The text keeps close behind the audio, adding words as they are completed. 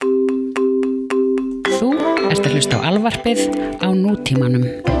Ert að hlusta á alvarpið á nútímanum.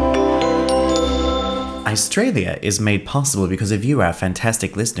 Australia is made possible because of you, our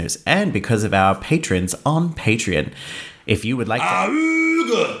fantastic listeners, and because of our patrons on Patreon. If you would like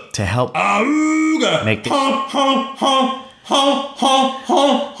to help make this...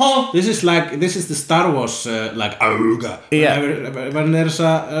 This is the Star Wars like auga. Yeah. When there's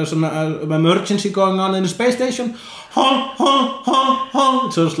some emergency going on in the space station,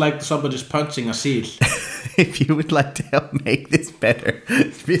 it sounds like somebody's punching a seal. If you would like to help make this better,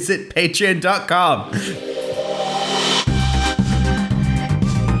 visit patreon.com.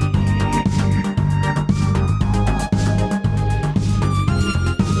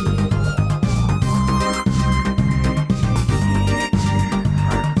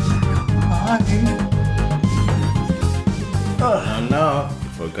 Oh no,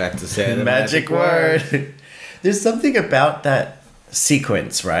 forgot to say the Magic word. There's something about that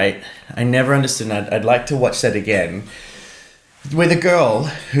sequence, right? I never understood. I'd like to watch that again. With a girl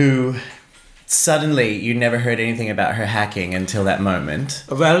who suddenly you never heard anything about her hacking until that moment.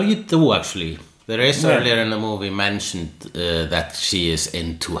 Well, you do actually. There is earlier in the movie mentioned that she is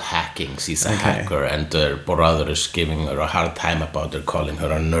into hacking. She's a hacker, and her brother is giving her a hard time about her, calling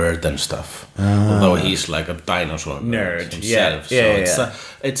her a nerd and stuff. Although he's like a dinosaur Nerd, himself. yeah. So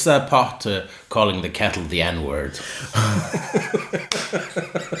it's a part calling the kettle the N-word.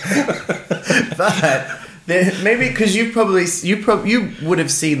 But maybe because you would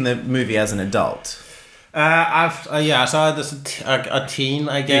have seen the movie as an adult. I saw it as a teen,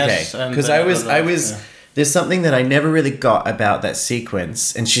 I guess. Okay, because I was. There's something that I never really got about that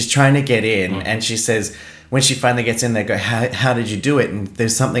sequence, and she's trying to get in, and she says when she finally gets in, they go, "How did you do it?" And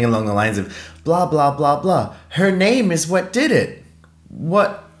there's something along the lines of blah blah blah blah. Her name is what did it.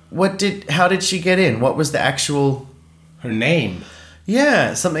 How did she get in? What was the actual... Her name?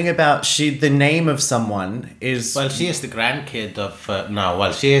 Yeah, something about the name of someone is... Well, she is the grandkid of...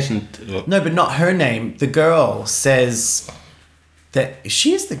 she isn't... No, but not her name. The girl says that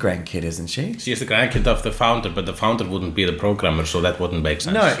she is the grandkid, isn't she? She is the grandkid of the founder, but the founder wouldn't be the programmer, so that wouldn't make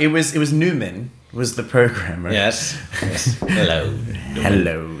sense. No, it was Newman was the programmer. Yes. Hello.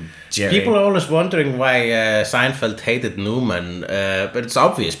 Hello, Jerry. People are always wondering why Seinfeld hated Newman, but it's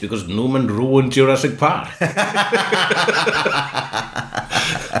obvious, because Newman ruined Jurassic Park.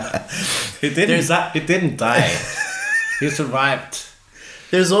 He didn't die. He survived.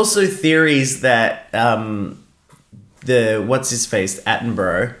 There's also theories that what's his face,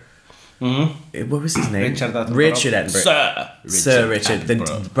 Attenborough. Mm-hmm. What was his name? Richard Attenborough. Sir Richard, the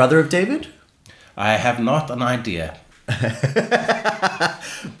brother of David? I have not an idea.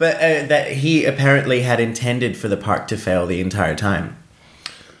 But that he apparently had intended for the park to fail the entire time.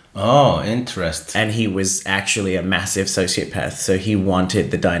 Oh, interesting. And he was actually a massive sociopath, so he wanted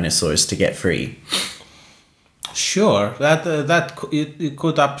the dinosaurs to get free. Sure, that it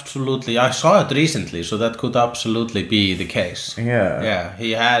could absolutely. I saw it recently, so that could absolutely be the case. Yeah. Yeah,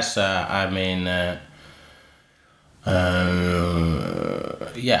 he has.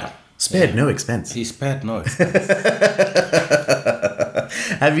 Yeah. Spared no expense. He spared no expense.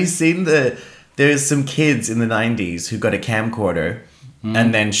 Have you seen there's some kids in the 90s who got a camcorder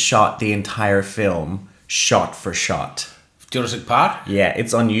and then shot the entire film shot for shot. Jurassic Park? Yeah,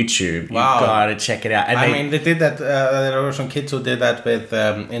 it's on YouTube. Wow. You gotta check it out. And they did that. There were some kids who did that with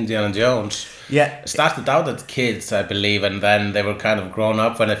Indiana Jones. Yeah. Started out as kids, I believe, and then they were kind of grown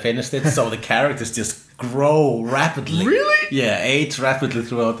up when they finished it. So the characters just grow rapidly. Really? Yeah, age rapidly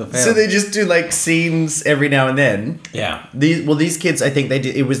throughout the film. So they just do like scenes every now and then. Yeah. These kids, I think they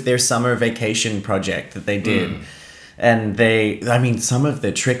did. It was their summer vacation project that they did. And some of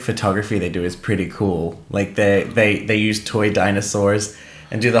the trick photography they do is pretty cool. Like they use toy dinosaurs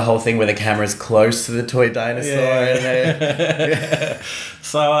and do the whole thing where the camera's close to the toy dinosaur. Yeah.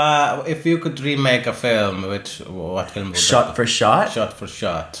 So if you could remake a film, what film would Shot for shot? Shot for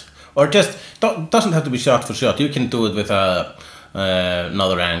shot. Or just, doesn't have to be shot for shot. You can do it with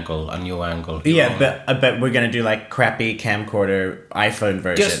another angle, a new angle. Yeah, but we're gonna do like crappy camcorder iPhone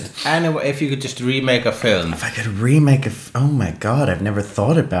version. Just anyway, if you could just remake a film. If I could remake oh my god, I've never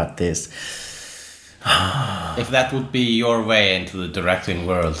thought about this. If that would be your way into the directing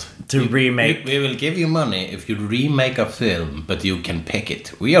world. Remake. We will give you money if you remake a film, but you can pick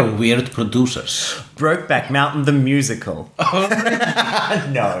it. We are weird producers. Brokeback Mountain the musical. Oh,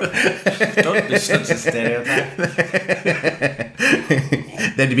 no. Don't be such a stereotype.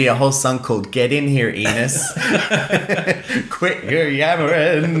 There'd be a whole song called Get In Here, Enos. Quit your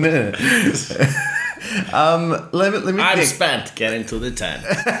yammering. Let me I'm think. spent. Get into the tent.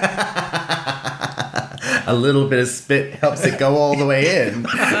 A little bit of spit helps it go all the way in.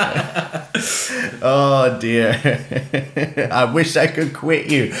 Oh dear. I wish I could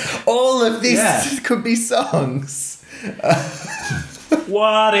quit you. All of these could be songs.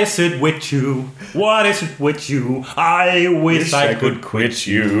 What is it with you? What is it with you? I wish I could quit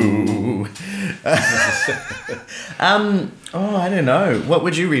you. I don't know. What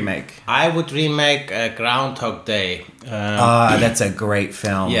would you remake? I would remake Groundhog Day. That's a great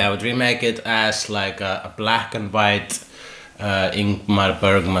film. Yeah, I would remake it as like a black and white Ingmar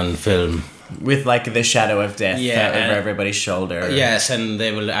Bergman film. With like the shadow of death Yeah, over everybody's shoulder. Yes, and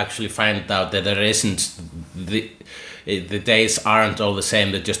they will actually find out that there isn't the days aren't all the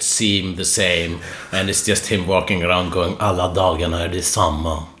same, they just seem the same, and it's just him walking around going alla dagarna är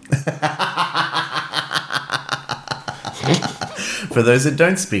detsamma. For those that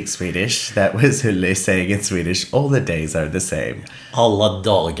don't speak Swedish, that was Hulle saying in Swedish, all the days are the same. Alla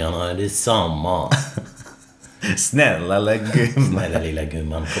dagarna är detsamma. Snälla lilla gumman. Snälla lilla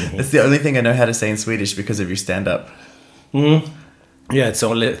gumman, kom hit. That's the only thing I know how to say in Swedish because of your stand-up. Yeah, it's the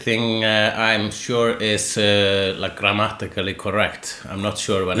only thing I'm sure is like grammatically correct. I'm not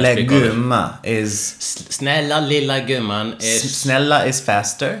sure when I speak of it. Gumma is... Snälla lilla gumman is... Snälla is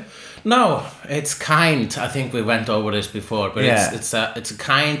faster? No, it's kind. I think we went over this before, but it's a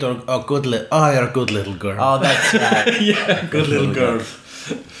kind or good little... Oh, you're a good little girl. Oh, that's right. Yeah, good little girl.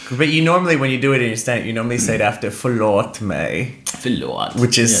 But you normally, when you do it in your stand, you normally say it after förlåt mig. Förlåt.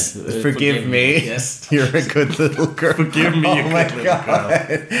 Which is forgive me. Yes. You're a good little girl. Forgive me, you good little girl.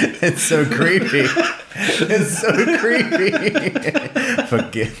 It's so creepy. It's so creepy.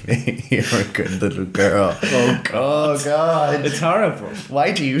 Forgive me. You're a good little girl. Oh God. It's horrible.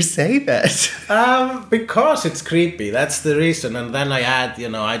 Why do you say that? Because it's creepy. That's the reason. And then I add,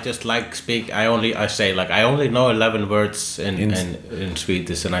 I just like I only know 11 words in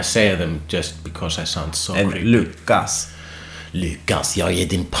Swedish, and I say them just because I sound so and creepy. Lukas, jag är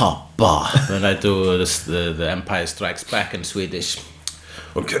din pappa. When I do the Empire Strikes Back in Swedish.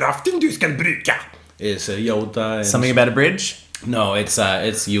 Och kraften du ska bruka is Yoda. Something about a bridge? No, it's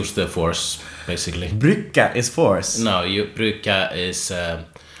use the force basically. Bruka is force. No, bruka is. I'm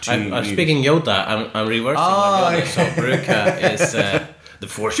speaking Yoda. I'm reversing my Yoda. Okay. So bruka is the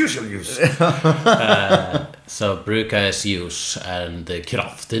force you shall use. So bruka is use, and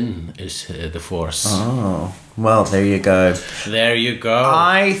kraften is the force. Oh, well, there you go. There you go.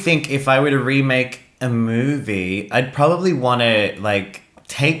 I think if I were to remake a movie, I'd probably want to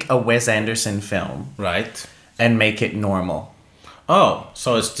take a Wes Anderson film, right, and make it normal. Oh,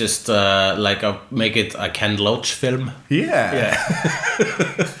 so it's just make it a Ken Loach film? Yeah.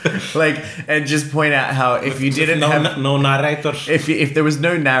 And just point out how if you didn't have no narrator, if there was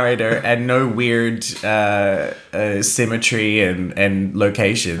no narrator and no weird symmetry and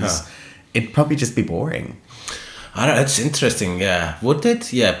locations, it'd probably just be boring. I don't know, it's interesting. Yeah, would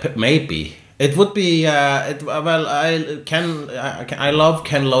it? Yeah, maybe. It would be. I love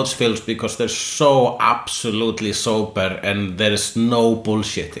Ken Loach films because they're so absolutely sober and there's no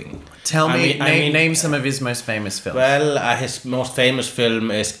bullshitting. Tell me, name some of his most famous films. Well, his most famous film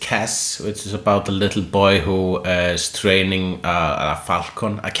is Cass, which is about a little boy who is training a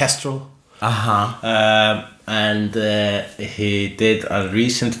falcon, a kestrel. And he did a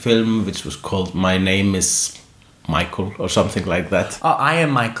recent film which was called My Name is Michael or something like that. Oh, I Am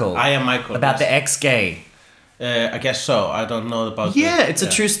Michael. I Am Michael. About the ex-gay. I guess so. I don't know about. Yeah, it's a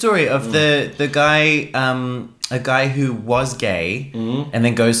true story of the guy, a guy who was gay and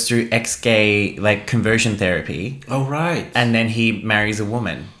then goes through ex-gay conversion therapy. Oh right. And then he marries a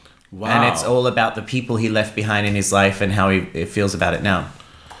woman. Wow. And it's all about the people he left behind in his life and how he feels about it now.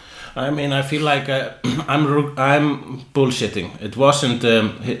 I mean, I feel like I'm bullshitting. It wasn't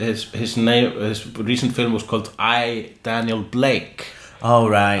his name. His recent film was called I, Daniel Blake. Oh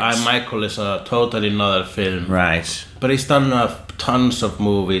right. I, Michael is a totally another film. Right. But he's done tons of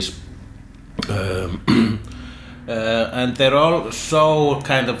movies, and they're all so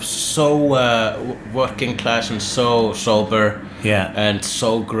working class and so sober. Yeah. And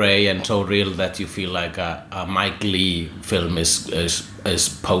so grey and so real that you feel like a Mike Lee film is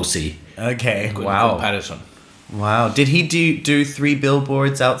posy. Okay. In comparison. Wow. Did he do 3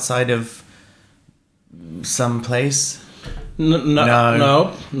 billboards outside of some place?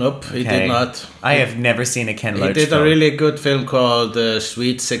 Nope. He did not. I have never seen a Ken Loach film. He did a really good film called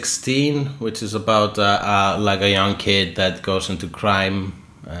Sweet 16, which is about a young kid that goes into crime.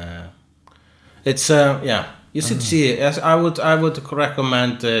 It's you should see it. I would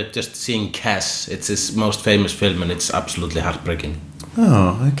recommend just seeing Cass. It's his most famous film, and it's absolutely heartbreaking.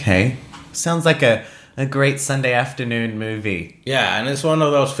 Oh, okay. Sounds like a A great Sunday afternoon movie. Yeah, and it's one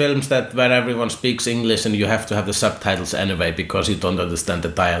of those films that where everyone speaks English and you have to have the subtitles anyway because you don't understand the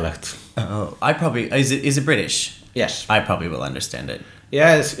dialect. Oh, I probably... Is it British? Yes. I probably will understand it.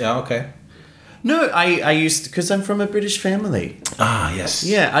 Yes, yeah, okay. No, I used to... Because I'm from a British family. Ah, yes.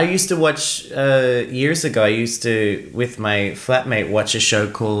 Yeah, I used to watch... years ago, I used to, with my flatmate, watch a show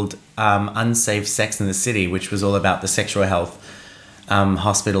called Unsafe Sex in the City, which was all about the sexual health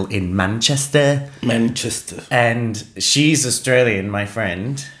hospital in Manchester. And she's Australian, my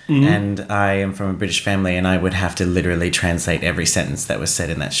friend, and I am from a British family, and I would have to literally translate every sentence that was said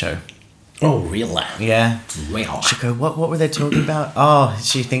in that show. Oh, really? Yeah. Well. She'd go, what were they talking about? Oh,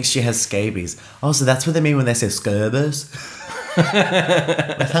 she thinks she has scabies. Oh, so that's what they mean when they say scabies?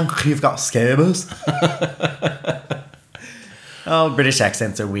 I think you've got scabies. Oh, British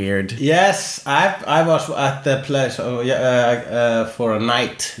accents are weird. Yes, I was at the place for a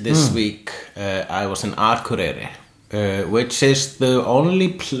night this week. I was in Akureyri, which is the only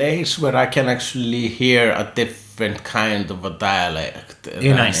place where I can actually hear a different kind of a dialect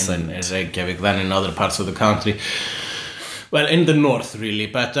in Iceland, in Reykjavik than in other parts of the country. Well, in the north, really,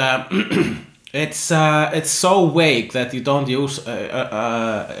 but it's so vague that you don't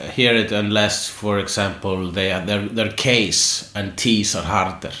hear it unless, for example, their K's and T's are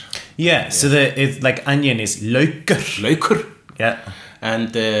harder. Yeah, so it's like onion is laukur. Laukur. Yeah.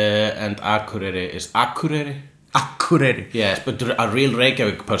 And Akureyri is Akureyri. Akureyri. Yes, but a real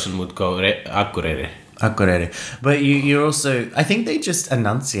Reykjavik person would go Akureyri. Akureyri. But you're also... I think they just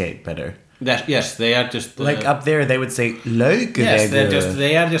enunciate better. Yes, they are just... like up there, they would say laukur. Yes,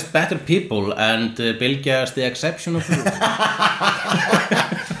 they are just better people, and Bylgja is the exception of the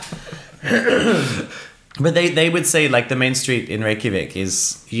rule. But they would say, like, the main street in Reykjavik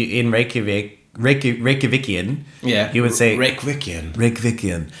is... In Reykjavikian, yeah, you would say...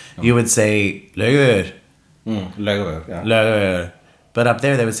 Reykjavikian. You would say laukur. Laugarvegur, yeah. Laukur. But up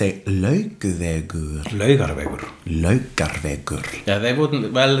there they would say Laugarvegur. Yeah, they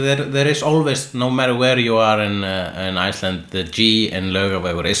wouldn't. Well, there is always, no matter where you are in Iceland, the G in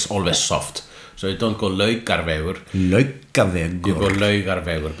Laugarvegur is always soft. So you don't go Laugarvegur. You go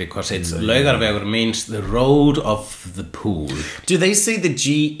Laugarvegur because it's Laugarvegur means the road of the pool. Do they say the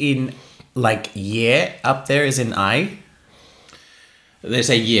G in like yeah up there is in I? They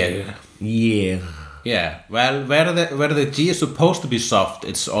say yeah. Yeah. Yeah, well, where the G is supposed to be soft,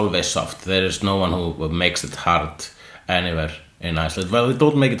 it's always soft. There is no one who makes it hard anywhere in Iceland. Well, it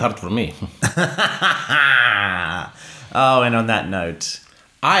don't make it hard for me. Oh, and on that note...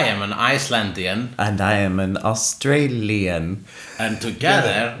 I am an Icelandian. And I am an Australian. And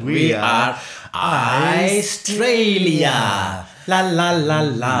together we are Australia. La la la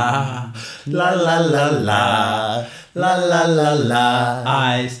la. La la la la. La la la la.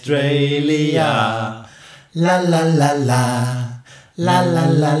 Australia. La la la la. La la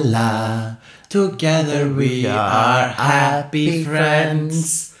la la. Together we are happy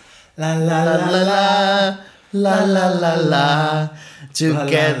friends. La la la la. La la la la.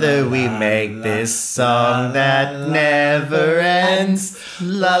 Together we make this song that never ends.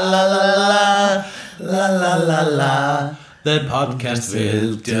 La la la la. La la la la. The podcast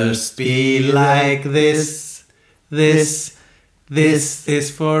will just be like this. This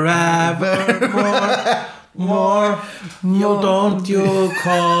is forevermore. More. You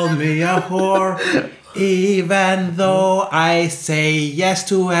call me a whore. Even though I say yes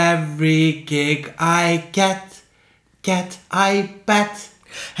to every gig I get, I bet.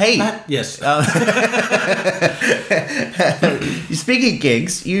 Hey. Yes. Speaking of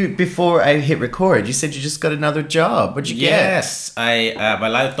gigs, before I hit record, you said you just got another job. What'd you get? Yes, I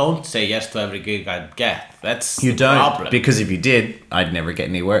don't say yes to every gig I get. That's you the don't problem. Because if you did, I'd never get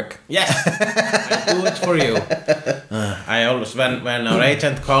any work. Yes, I do it for you. I always when our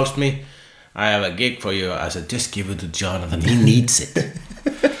agent calls me, I have a gig for you. I said, just give it to Jonathan. He needs it.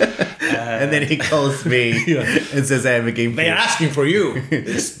 And then he calls me and says, I have a gig for you. They're asking for you.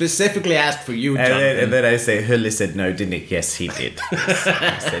 They specifically asked for you, Jonathan. And then I say, Hulli said no, didn't he? Yes, he did.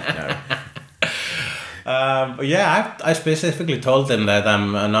 I said no. I specifically told him that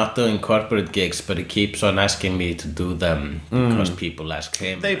I'm not doing corporate gigs, but he keeps on asking me to do them because people ask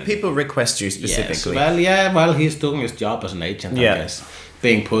him. People request you specifically. Yes. Well, he's doing his job as an agent, I guess.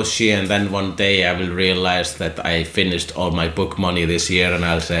 Being pushy, and then one day I will realize that I finished all my book money this year, and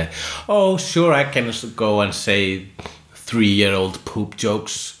I'll say, oh, sure, I can go and say 3-year-old poop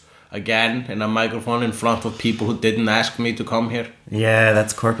jokes again in a microphone in front of people who didn't ask me to come here. Yeah,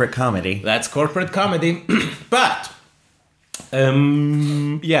 that's corporate comedy. That's corporate comedy. But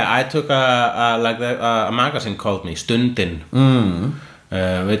I took a magazine called me Stundin,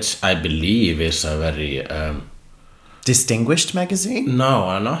 which I believe is a very distinguished magazine?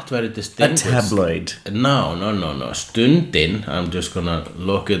 no, not very A distinguished. tabloid. No. Stundin, I'm just gonna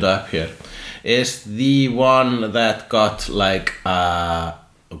look it up here, is the one that got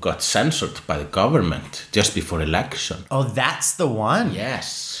got censored by the government just before election. Oh, that's the one.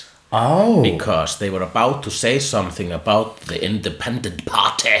 Yes. Oh. Because they were about to say something about the Independent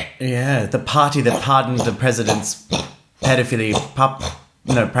Party. Yeah, the party that pardoned the president's pedophilia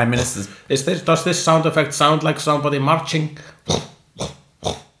prime minister's. Does this sound effect sound like somebody marching?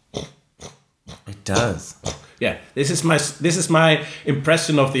 It does. Yeah, this is my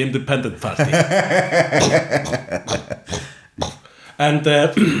impression of the Independent Party. And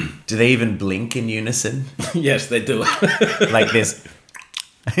Do they even blink in unison? yes, they do. Like this?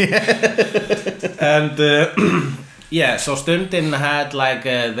 And yeah, so Stundin had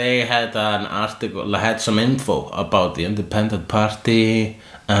they had an article, had some info about the Independent Party,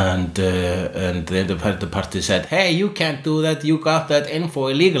 and the Independent Party said, "Hey, you can't do that. You got that info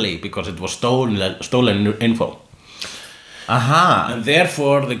illegally because it was stolen info." Aha. And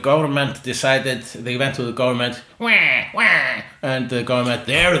therefore, the government decided. They went to the government, wah, wah, and the government,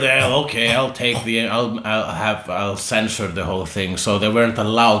 there, okay, I'll censor the whole thing. So they weren't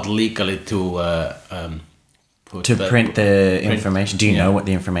allowed legally to print the information. Do you know what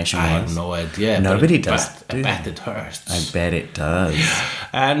the information was? I have no idea. Nobody does. I bet it hurts. I bet it does.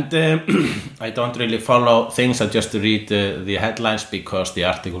 And I don't really follow things. I just read the headlines because the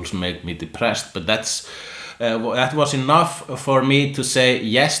articles make me depressed. But that was enough for me to say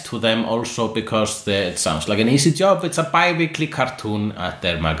yes to them also because it sounds like an easy job. It's a bi-weekly cartoon at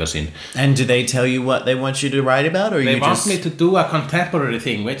their magazine. And do they tell you what they want you to write about? Or They you want just... me to do a contemporary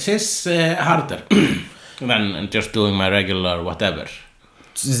thing, which is harder than just doing my regular whatever.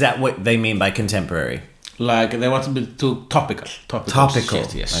 Is that what they mean by contemporary? Like they want me to do topical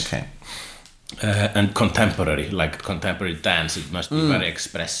shit, yes. Okay. And contemporary, like contemporary dance, it must be very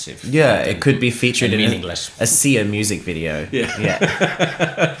expressive. Yeah, it could be featured in meaningless. a Sia music video.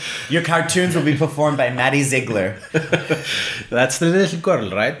 Yeah. Your cartoons will be performed by Maddie Ziegler. That's the little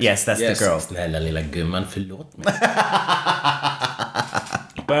girl, right? Yes, that's the girl. Snälla lilla gumman, förlåt mig.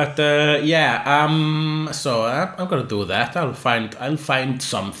 But so I'm gonna do that. I'll find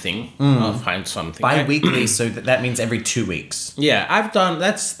something. I'll find something. Bi-weekly, so that means every 2 weeks. Yeah, I've done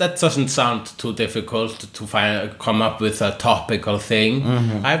that doesn't sound too difficult to come up with a topical thing.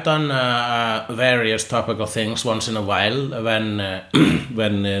 Mm-hmm. I've done various topical things once in a while when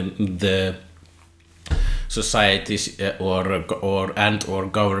the society or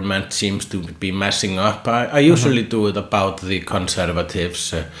government seems to be messing up. I usually do it about the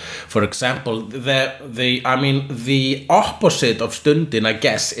conservatives. For example, the opposite of Stundin, I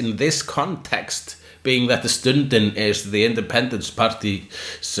guess, in this context, being that the Stundin is the Independence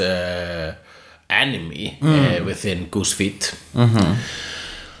Party's enemy within Goosefeet.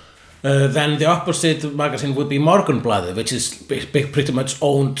 Then the opposite magazine would be Morgunblaðið, which is pretty much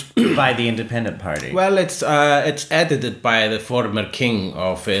owned by the Independent Party. Well, it's edited by the former king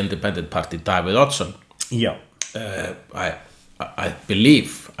of the Independent Party, David Oddsson. Yeah. I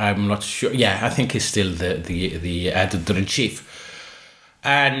believe. I'm not sure. Yeah, I think he's still the editor-in-chief.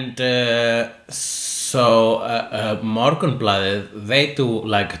 And so Morgunblaðið, they do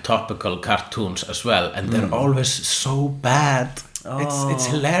like topical cartoons as well, and they're always so bad. It's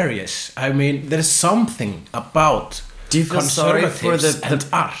hilarious. I mean, there's something about Do you feel sorry for the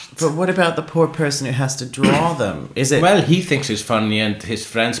art. But what about the poor person who has to draw them? Is it? Well, he thinks it's funny, and his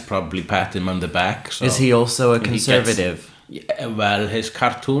friends probably pat him on the back. So is he also a conservative? Well, his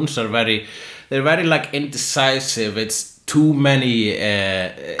cartoons are very like indecisive. It's too many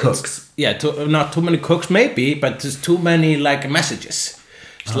cooks. Not too many cooks, maybe, but there's too many like messages.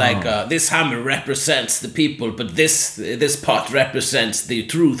 It's like this hammer represents the people, but this pot represents the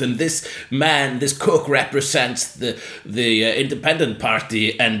truth, and this cook represents the Independent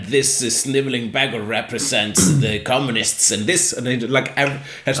Party, and this sniveling beggar represents the communists, and this, and it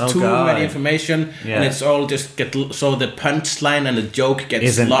has many information, and it's all just so the punchline and the joke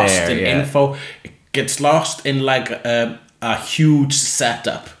gets lost in info. It gets lost in like a huge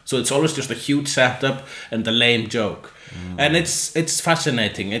setup. So it's always just a huge setup and a lame joke. And it's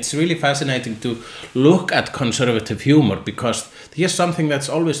fascinating. It's really fascinating to look at conservative humor, because here's something that's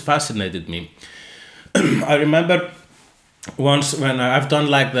always fascinated me. I remember once when I've done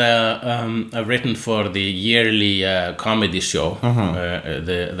like I've written for the yearly comedy show,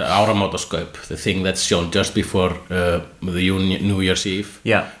 the Áramótaskaup, the thing that's shown just before the New Year's Eve.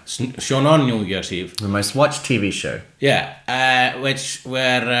 Yeah, shown on New Year's Eve. The most watched TV show. Yeah,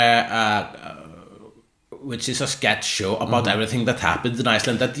 which is a sketch show about everything that happened in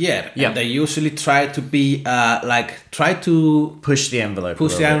Iceland that year. Yeah. And they usually try to be try to Push the envelope.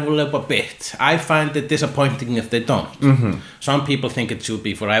 push the envelope a bit. I find it disappointing if they don't. Some people think it should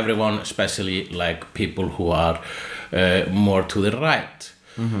be for everyone, especially like people who are more to the right.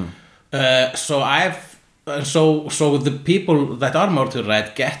 So the people that are more to the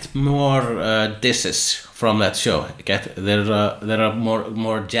right get more disses from that show. There are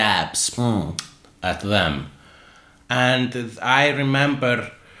more jabs at them. And I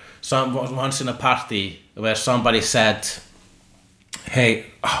remember once in a party where somebody said, hey,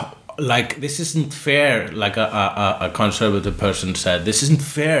 like this isn't fair, like a conservative person said, this isn't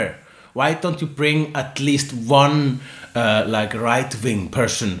fair. Why don't you bring at least one like right-wing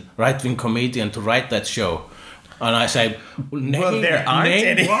comedian to write that show? And I say, there aren't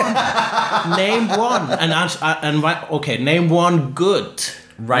any. Name one. Okay, name one good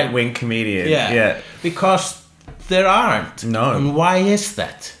right-wing comedian. Yeah. Because there aren't. No. And why is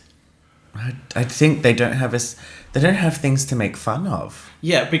that? I think they don't have they don't have things to make fun of.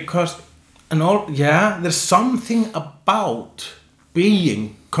 Yeah, because there's something about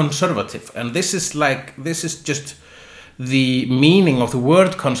being conservative, and this is just the meaning of the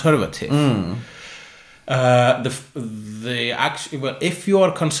word conservative. If you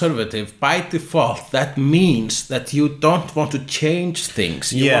are conservative, by default, that means that you don't want to change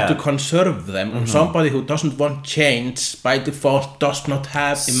things. You want to conserve them. And somebody who doesn't want change, by default, does not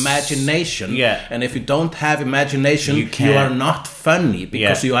have imagination. Yeah. And if you don't have imagination, you are not funny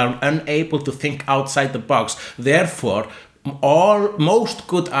because you are unable to think outside the box. Therefore, most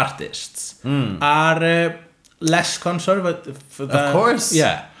good artists are less conservative. Of course.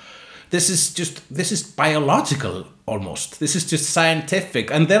 Yeah. This is biological almost. This is just scientific,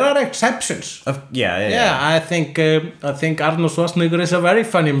 and there are exceptions. Yeah. I think Arnold Schwarzenegger is a very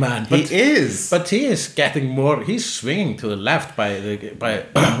funny man. But He is. But he is getting more. He's swinging to the left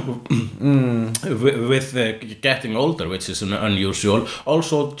with getting older, which is unusual.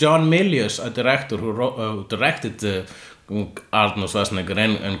 Also, John Milius, a director who directed Arnold Schwarzenegger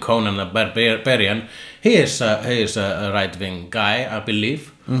and Conan the Barbarian, he is a right-wing guy, I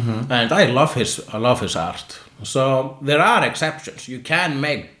believe, and I love his art. So there are exceptions. You can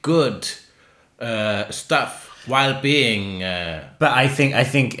make good stuff while being. But I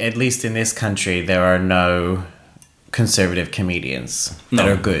think at least in this country there are no conservative comedians that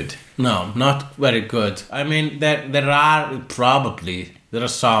are good. No, not very good. I mean, there are probably. There are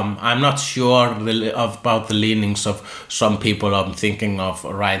some. I'm not sure about the leanings of some people I'm thinking of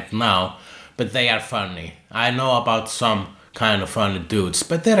right now, but they are funny. I know about some kind of funny dudes,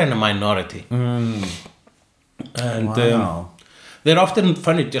 but they're in a minority. And they're often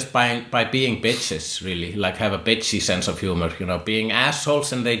funny just by being bitches, really, like have a bitchy sense of humor, being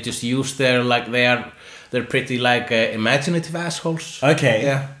assholes, and they just use their they're pretty like imaginative assholes. Okay.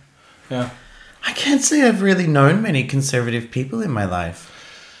 Yeah. I can't say I've really known many conservative people in my life.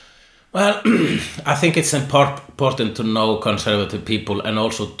 Well, I think it's important to know conservative people and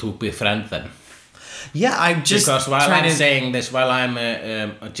also to befriend them. Yeah, I'm just because while I'm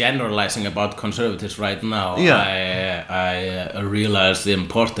generalizing about conservatives right now, I realize the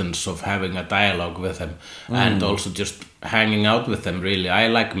importance of having a dialogue with them and also just hanging out with them. Really, I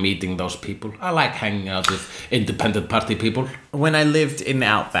like meeting those people. I like hanging out with independent party people. When I lived in the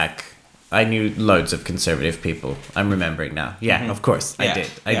Outback, I knew loads of conservative people. I'm remembering now. Yeah, of course I did.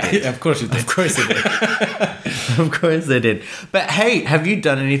 I did. Of course you did. Of course I did. Of course I did. But hey, have you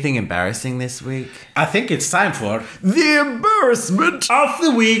done anything embarrassing this week? I think it's time for the embarrassment of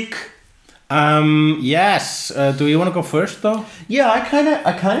the week. Yes. Do you want to go first, though? Yeah, I kind of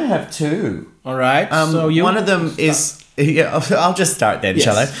have two. All right. So one of them is. Yeah, I'll just start then,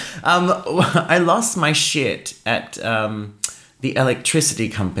 shall I? I lost my shit at the electricity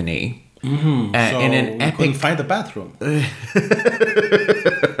company. In an epic. Couldn't find the bathroom.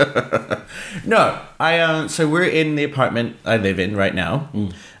 No, so we're in the apartment I live in right now.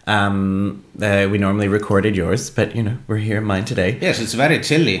 We normally recorded yours, but we're here in mine today. Yes, it's very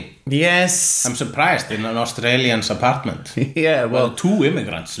chilly. Yes, I'm surprised in an Australian's apartment. Yeah, well, two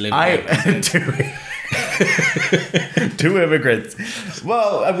immigrants live there. Two immigrants.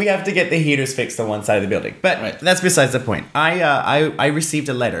 Well, we have to get the heaters fixed on one side of the building, but that's besides the point. I received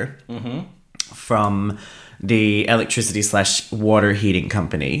a letter from the electricity/water heating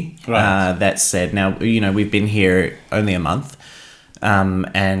company that said, now we've been here only a month,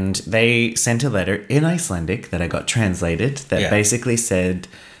 and they sent a letter in Icelandic that I got translated that basically said,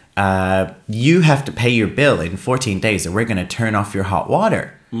 you have to pay your bill in 14 days, or we're going to turn off your hot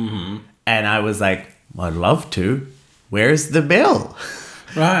water. And I was like, well, I'd love to. Where's the bill?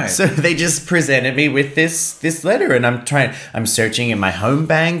 Right. So they just presented me with this letter, and I'm searching in my home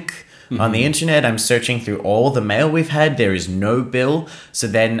bank on the internet. I'm searching through all the mail we've had. There is no bill. So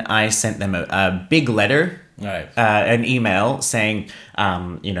then I sent them a big letter. Right. An email saying,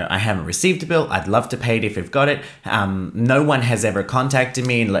 I haven't received a bill. I'd love to pay it if you've got it. No one has ever contacted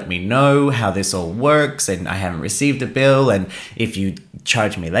me and let me know how this all works, and I haven't received a bill. And if you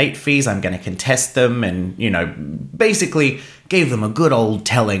charge me late fees, I'm going to contest them. And, basically gave them a good old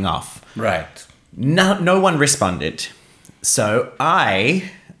telling off. Right. No one responded. So I've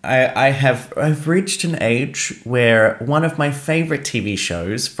reached an age where one of my favorite TV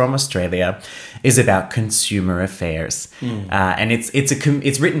shows from Australia is about consumer affairs, and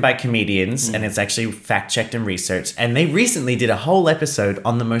it's written by comedians, and it's actually fact checked and researched. And they recently did a whole episode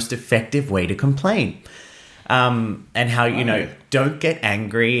on the most effective way to complain, and how don't get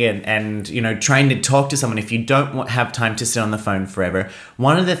angry and trying to talk to someone if you don't have time to sit on the phone forever.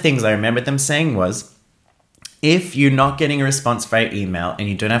 One of the things I remember them saying was, if you're not getting a response via email and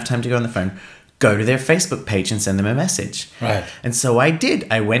you don't have time to go on the phone, go to their Facebook page and send them a message. Right. And so I did.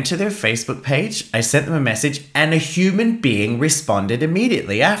 I went to their Facebook page, I sent them a message, and a human being responded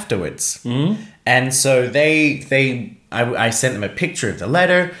immediately afterwards. And so I sent them a picture of the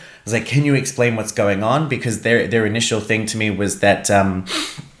letter. I was like, can you explain what's going on? Because their initial thing to me was that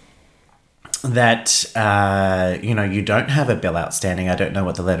you don't have a bill outstanding. I don't know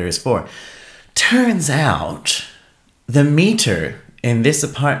what the letter is for. Turns out the meter in this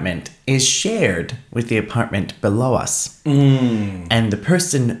apartment is shared with the apartment below us. And the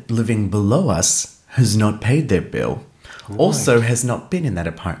person living below us has not paid their bill. Right. Also has not been in that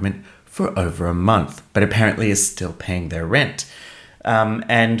apartment for over a month, but apparently is still paying their rent.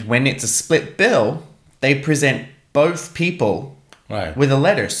 And when it's a split bill, they present both people with a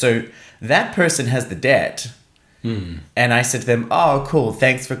letter. So that person has the debt. And I said to them, oh, cool,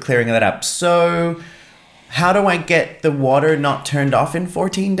 thanks for clearing that up. So how do I get the water not turned off in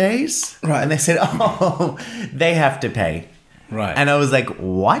 14 days? Right. And they said, oh, they have to pay. Right. And I was like,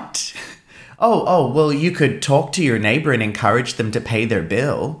 what? Well, you could talk to your neighbor and encourage them to pay their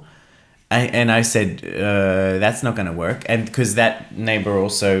bill. And I said, that's not going to work. And because that neighbor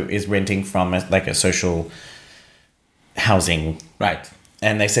also is renting from a social housing. Right.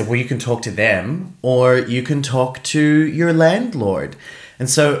 And they said, well, you can talk to them or you can talk to your landlord. And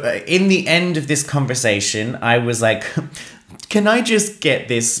so in the end of this conversation, I was like, can I just get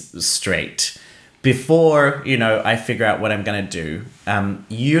this straight before, I figure out what I'm going to do?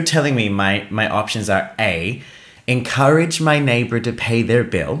 You're telling me my options are A, encourage my neighbor to pay their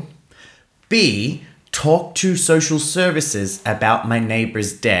bill. B, talk to social services about my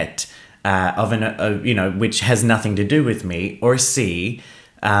neighbor's debt. Which has nothing to do with me, or C,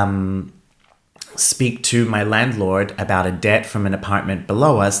 speak to my landlord about a debt from an apartment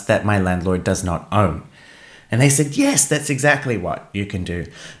below us that my landlord does not own. And they said, yes, that's exactly what you can do.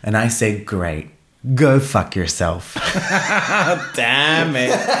 And I said, great, go fuck yourself. Damn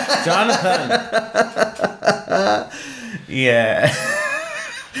it, Jonathan. Yeah.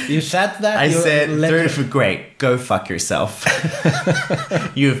 You said that? I said, great, go fuck yourself.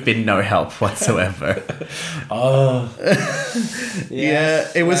 You've been no help whatsoever. Oh. Yeah,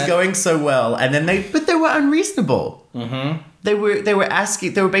 it was going so well. And then they were unreasonable. Mm-hmm. They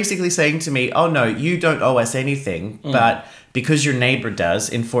were basically saying to me, oh no, you don't owe us anything, but because your neighbor does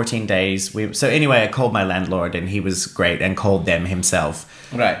in 14 days. So anyway, I called my landlord and he was great and called them himself.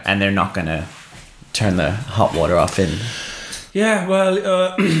 Right. And they're not going to turn the hot water off in. Yeah,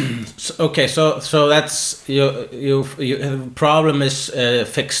 well, okay, so that's the problem is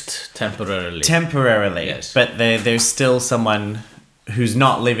fixed temporarily. Temporarily, yes. But there's still someone who's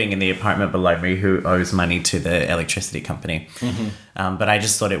not living in the apartment below me who owes money to the electricity company. Mm-hmm. But I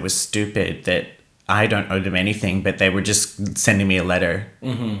just thought it was stupid that I don't owe them anything, but they were just sending me a letter.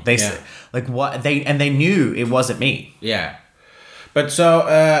 Mm-hmm. They knew it wasn't me. Yeah. But so,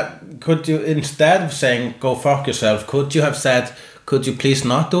 could you, instead of saying, go fuck yourself, could you have said, could you please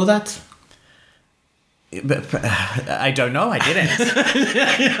not do that? But I don't know, I didn't.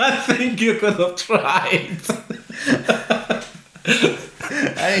 I think you could have tried.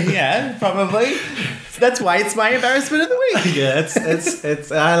 Yeah, probably. That's why it's my embarrassment of the week. Yeah,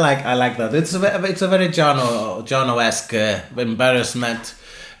 it's. I like that. It's a very Jono-esque embarrassment.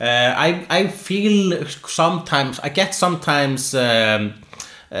 I feel sometimes, I get sometimes like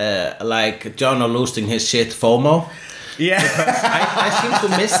Jono losing his shit FOMO. Yeah. I seem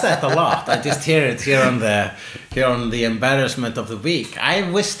to miss that a lot. I just hear it here on the embarrassment of the week. I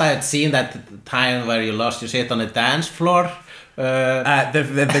wished I had seen that time where you lost your shit on a dance floor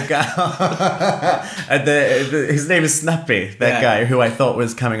The guy, his name is Snappy. That guy who I thought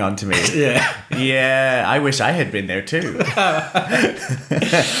was coming on to me. Yeah. I wish I had been there too.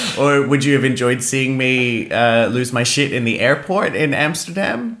 Or would you have enjoyed seeing me lose my shit in the airport in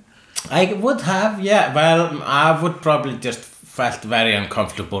Amsterdam? I would have, yeah. Well, I would probably just felt very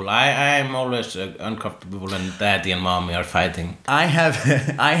uncomfortable. I am always uncomfortable when daddy and mommy are fighting. I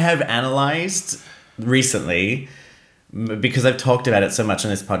have analyzed recently, because I've talked about it so much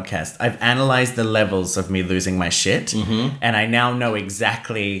on this podcast, I've analyzed the levels of me losing my shit, and I now know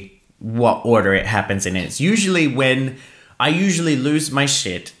exactly what order it happens in. It's usually when I usually lose my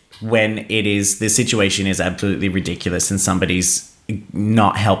shit when the situation is absolutely ridiculous and somebody's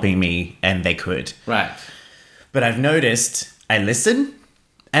not helping me and they could. Right. But I've noticed I listen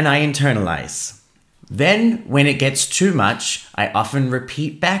and I internalize. Then when it gets too much, I often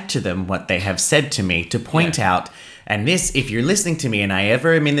repeat back to them what they have said to me to point out. And this, if you're listening to me and I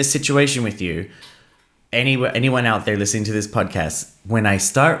ever am in this situation with you, anyone out there listening to this podcast, when I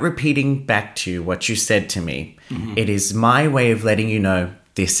start repeating back to you what you said to me, it is my way of letting you know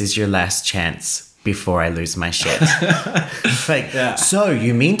this is your last chance before I lose my shit. So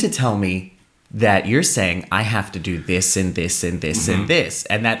you mean to tell me that you're saying I have to do this and this and this and this?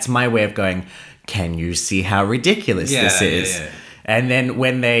 And that's my way of going, can you see how ridiculous this is? Yeah. And then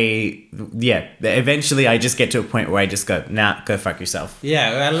when eventually I just get to a point where I just go, nah, go fuck yourself.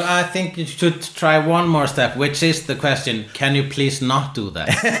 Yeah, well, I think you should try one more step, which is the question, can you please not do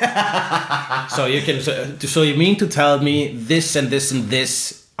that? So you mean to tell me this and this and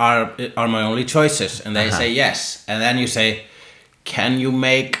this are my only choices? And they say yes. And then you say, can you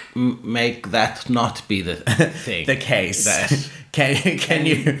make that not be the thing? The case. Can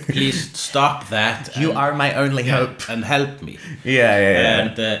you please stop that? You are my only hope and help me. Yeah.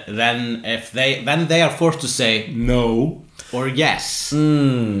 And then they are forced to say no or yes.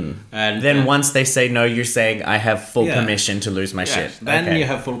 And then once they say no, you're saying I have full permission to lose my shit. Then you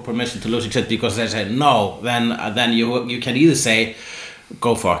have full permission to lose your shit, because they say no. Then you can either say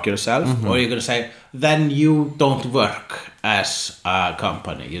go fuck yourself, or you're gonna say then you don't work as a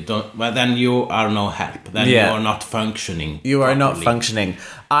company. You don't. Well, then you are no help. Then you are not functioning. You are not functioning.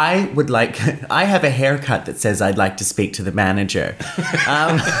 I have a haircut that says I'd like to speak to the manager.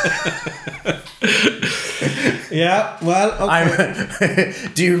 Yeah. Well. Okay.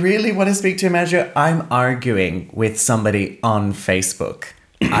 Do you really want to speak to a manager? I'm arguing with somebody on Facebook.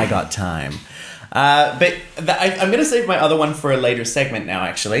 I got time. But I'm going to save my other one for a later segment now,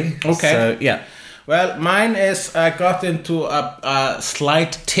 actually. Okay. So, yeah. Well, mine is I got into a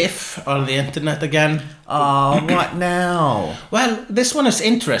slight tiff on the internet again. Oh, what now? Well, this one is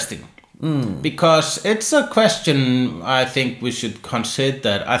interesting. Because it's a question I think we should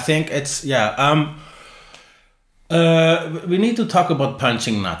consider. I think it's, we need to talk about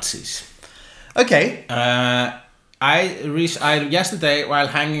punching Nazis. Okay. I yesterday, while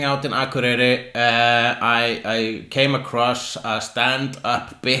hanging out in Akureyri, I came across a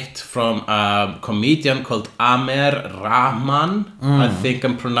stand-up bit from a comedian called Amer Rahman. I think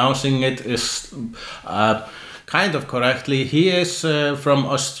I'm pronouncing it kind of correctly. He is from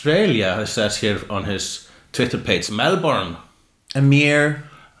Australia, it says here on his Twitter page. Melbourne. Amir.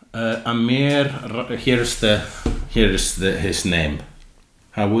 Here's his name.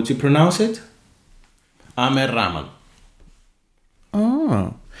 How would you pronounce it? Amer Rahman.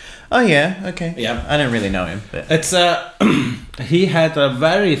 Oh yeah, okay. Yeah, I don't really know him, but it's he had a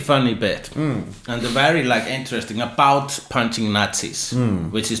very funny bit and a very interesting about punching Nazis,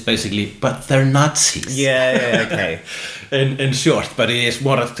 which is basically, but they're Nazis. Yeah, okay. in short, but he is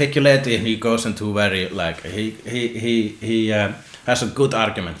more articulate and he goes into very he has a good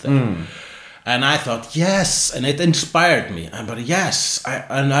argument there. And I thought, yes, and it inspired me. But yes,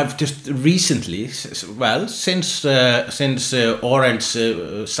 I've just recently, since Orange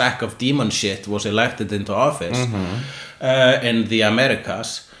sack of demon shit was elected into office in the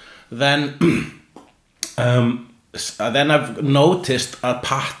Americas, then I've noticed a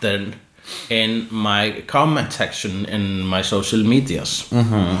pattern in my comment section in my social medias.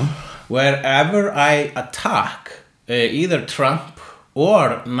 Wherever I attack either Trump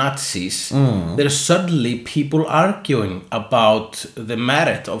or Nazis, there's suddenly people arguing about the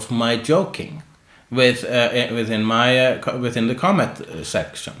merit of my joking within the comment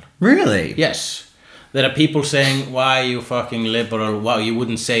section. Really? Yes. There are people saying, why you fucking liberal, wow, you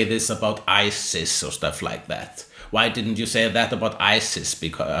wouldn't say this about ISIS or stuff like that. Why didn't you say that about ISIS?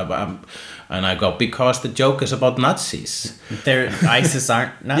 And I go, because the joke is about Nazis. ISIS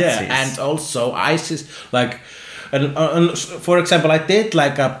aren't Nazis. Yeah, and also ISIS, and for example, I did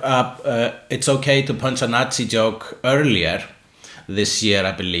it's okay to punch a Nazi joke earlier, this year,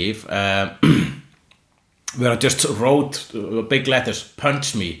 I believe, where I just wrote big letters,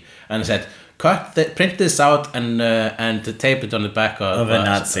 punch me, and said, print this out and tape it on the back of a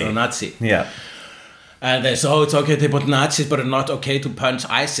Nazi. A Nazi. Yeah. And they said, oh, it's okay to put Nazis, but it's not okay to punch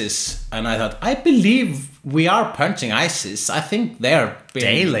ISIS. And I thought, I believe we are punching ISIS. I think they're being...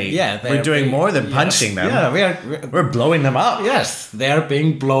 Daily? Yeah. We're doing more than punching them. Yeah, we're blowing them up. Yes, they're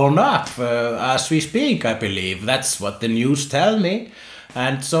being blown up as we speak, I believe. That's what the news tell me.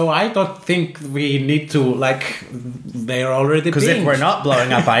 And so I don't think we need to, they're already being... Because if we're not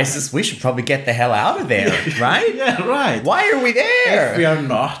blowing up ISIS, we should probably get the hell out of there, right? Yeah, right. Why are we there? If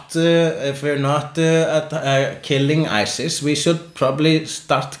we're not killing ISIS, we should probably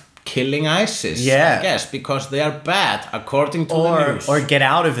start killing ISIS, yeah. I guess, because they are bad, according to the news. Or get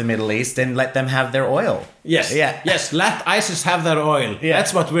out of the Middle East and let them have their oil. Yes, yeah. Yes, let ISIS have their oil. Yeah.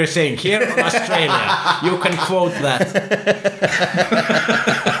 That's what we're saying here in Australia. You can quote that.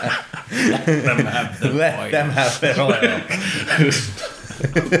 Let them have their oil. Let them have their oil. Oh,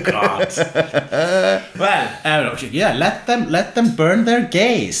 God. Well, yeah, let them burn their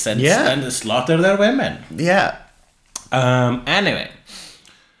gays and slaughter their women. Yeah. Anyway.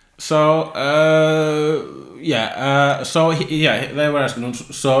 So they were asking.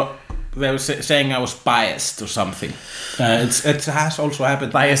 So they were saying I was biased or something. It has also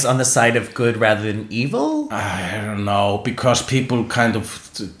happened. Bias on the side of good rather than evil? I don't know, because people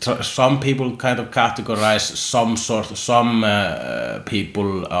some people categorize some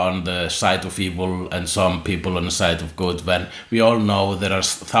people on the side of evil and some people on the side of good, when we all know there are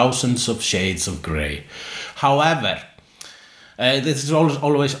thousands of shades of grey. However, this has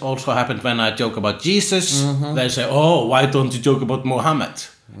always also happened when I joke about Jesus. Mm-hmm. They say, oh, why don't you joke about Muhammad?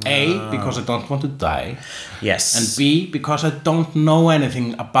 A, because I don't want to die. Yes. And B, because I don't know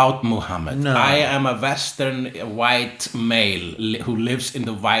anything about Muhammad. No. I am a Western white male who lives in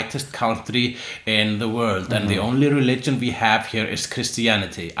the whitest country in the world. Mm-hmm. And the only religion we have here is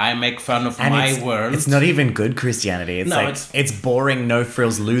Christianity. I make fun of my world. It's not even good Christianity. It's boring,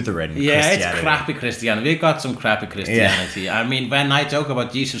 no-frills Lutheran Christianity. It's crappy Christianity. We got some crappy Christianity. Yeah. I mean, when I joke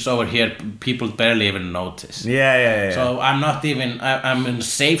about Jesus over here, people barely even notice. Yeah. So I'm not even... I'm in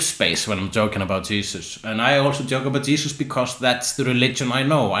safe space when I'm joking about Jesus, and I also joke about Jesus because that's the religion I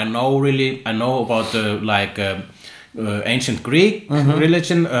know. I know about ancient Greek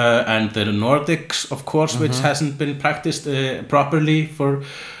religion and the Nordics, of course, which hasn't been practiced properly for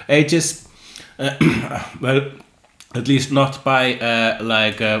ages. Well, at least not by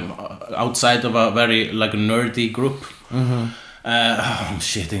outside of a very nerdy group. I'm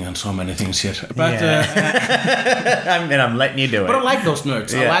shitting on so many things here, but I'm letting you do it. But I like those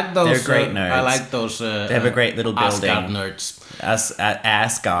nerds. Yeah, I like those. They're great nerds. I like those. They have a great little building. Asgard nerds.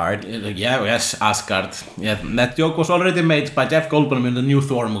 Asgard. Yes, Asgard. Yeah, that joke was already made by Jeff Goldblum in the new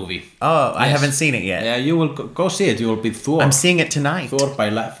Thor movie. Oh, I haven't seen it yet. Yeah, you will go see it. You will be Thor. I'm seeing it tonight. Thor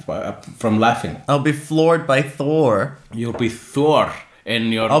from laughing. I'll be floored by Thor. You'll be Thor.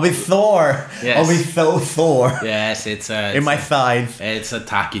 I'll be Thor. Yes. I'll be Thor. Yes, it's in my thighs. It's a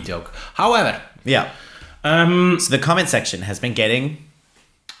tacky joke. However, yeah. So the comment section has been getting.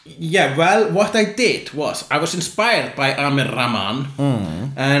 Yeah, well, what I did was I was inspired by Amir Rahman,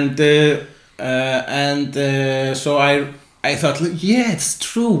 and so I thought, yeah, it's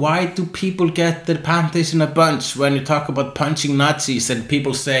true. Why do people get their panties in a bunch when you talk about punching Nazis and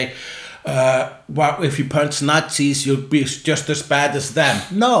people say, well, if you punch Nazis, you'll be just as bad as them.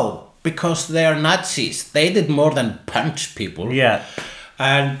 No, because they are Nazis. They did more than punch people. Yeah.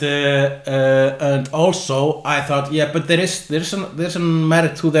 And also I thought, yeah, but there's a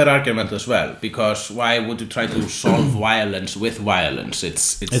merit to their argument as well, because why would you try to solve violence with violence?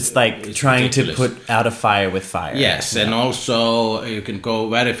 It's trying ridiculous. To put out a fire with fire. Yes, yeah. And also you can go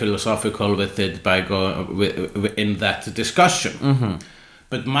very philosophical with it by going in that discussion. Mm-hmm.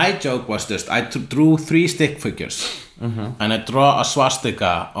 But my joke was just I drew 3 stick figures, and I draw a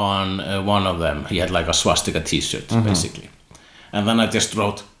swastika on one of them. He had like a swastika T-shirt, basically. And then I just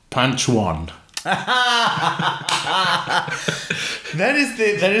wrote, punch one. That is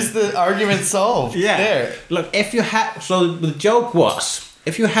the argument solved. Yeah. There. Look, so the joke was,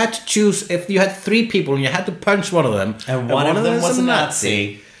 if you had 3 people and you had to punch one of them, and one of them was a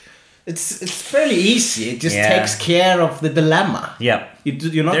Nazi, it's fairly easy. It just takes care of the dilemma. Yeah.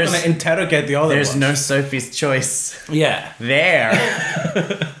 You're not going to interrogate the other There's ones. no Sophie's choice. Yeah. There.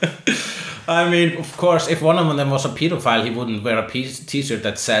 I mean, of course, if one of them was a pedophile, he wouldn't wear a T-shirt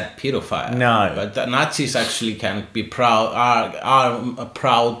that said pedophile. No. But the Nazis actually can be are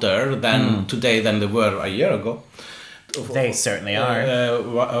prouder than today than they were a year ago. They certainly are.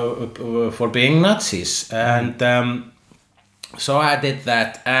 For being Nazis. And So I did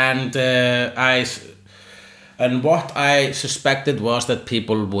that, and and what I suspected was that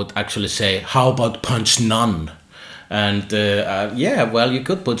people would actually say, "How about punch none?" And yeah, well, you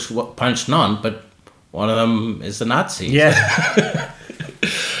could punch none, but one of them is a Nazi. Yeah.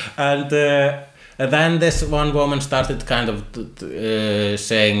 And then this one woman started kind of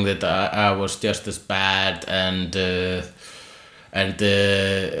saying that I was just as bad, and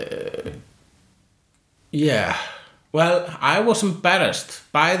yeah. Well, I was embarrassed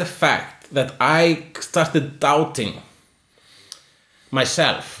by the fact that I started doubting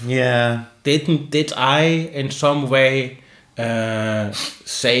myself. Yeah. Did I in some way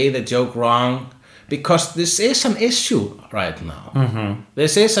say the joke wrong? Because this is an issue right now. Mm-hmm.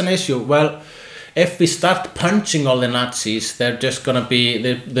 This is an issue. Well, if we start punching all the Nazis, they're just gonna be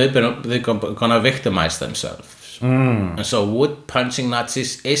they're gonna victimize themselves. And so, would punching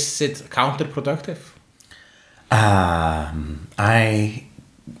Nazis, is it counterproductive? I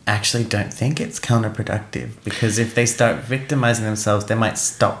actually don't think it's counterproductive, because if they start victimizing themselves, they might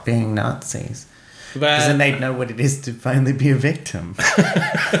stop being Nazis. Because then they'd know what it is to finally be a victim.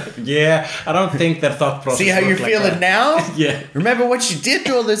 Yeah, I don't think their thought process. See how you're feeling now? Yeah. Remember what you did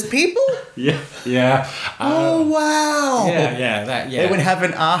to all those people? Yeah. Oh, wow. Yeah. They would have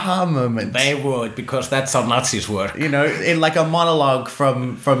an aha moment. They would, because that's how Nazis work. You know, in like a monologue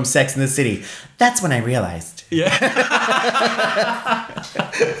from Sex and the City. That's when I realized. Yeah.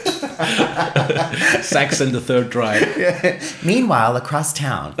 Sex and the Third Drive. Yeah. Meanwhile, across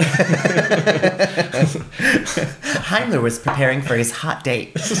town, Heimler was preparing for his hot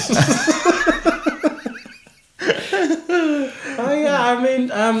date. Oh yeah, I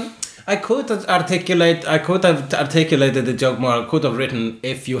mean, I could have articulated the joke more. I could have written,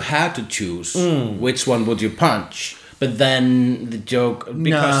 if you had to choose, which one would you punch? But then the joke,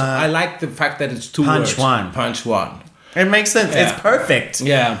 because I like the fact that it's two words. Punch one. It makes sense. Yeah. It's perfect.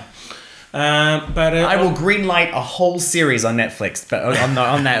 Yeah. But I will greenlight a whole series on Netflix, but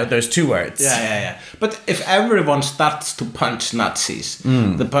on those two words. Yeah. But if everyone starts to punch Nazis,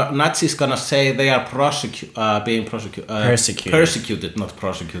 the Nazis gonna say they are being persecuted, not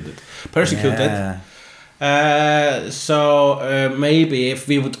prosecuted. Persecuted. Yeah. So maybe if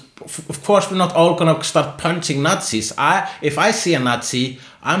we would, of course, we're not all gonna start punching Nazis. If I see a Nazi,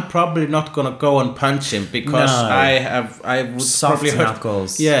 I'm probably not gonna go and punch him, because I would soft probably hurt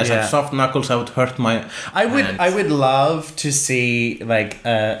knuckles. Yes, Yeah. I have soft knuckles. I would hurt my. I hands. would love to see like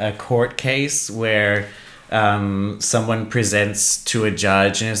a court case where someone presents to a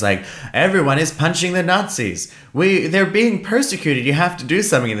judge and is like, everyone is punching the Nazis. They're being persecuted. You have to do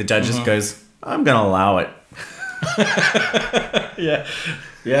something. And the judge just goes, I'm gonna allow it. Yeah.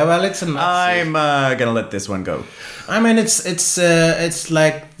 Yeah, well, it's a Nazi. I'm gonna let this one go. I mean, it's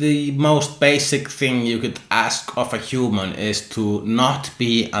like the most basic thing you could ask of a human is to not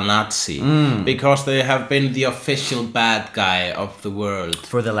be a Nazi, because they have been the official bad guy of the world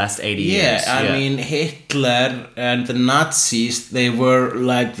For the last 80 years. I mean, Hitler and the Nazis, they were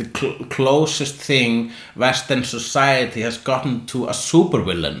like the closest thing Western society has gotten to a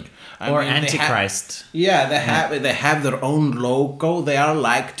supervillain. Or Antichrist. They have their own logo. They are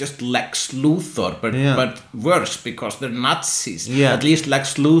like just Lex Luthor, but worse, because they're Nazis. Yeah. At least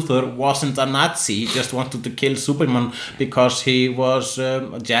Lex Luthor wasn't a Nazi. He just wanted to kill Superman because he was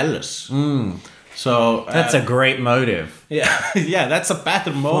jealous. So That's a great motive. Yeah, that's a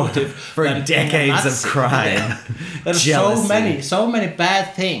better motive For than decades being a of Nazi. crime. Yeah. There's Jealousy. so many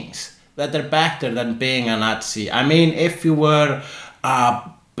bad things that are better than being a Nazi. I mean, if you were a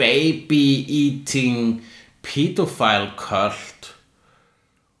baby-eating pedophile cult,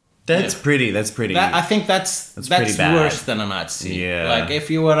 That's pretty. I think that's pretty bad. worse than a Nazi. Yeah. Like if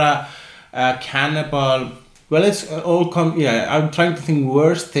you were a cannibal. Well, it's all I'm trying to think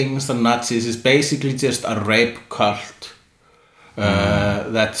worse things than Nazis is basically just a rape cult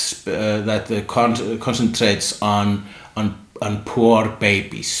that concentrates on poor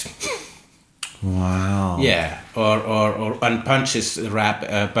babies. Wow. Yeah, or and punches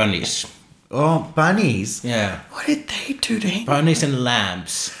bunnies. Oh, bunnies. Yeah, What did they do to him? bunnies and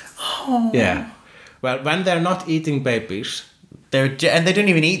lambs. Oh. Yeah. Well, when they're not eating babies, And they don't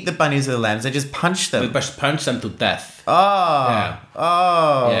even eat the bunnies or the lambs. They just punch they them. just punch them to death. Oh. Yeah.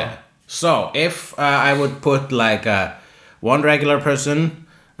 Oh. Yeah. So if I would put like one regular person,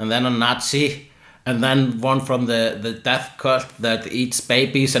 and then a Nazi, and then one from the death cult that eats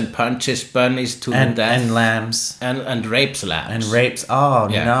babies and punches bunnies to death, And lambs. and rapes lambs. And rapes. Oh,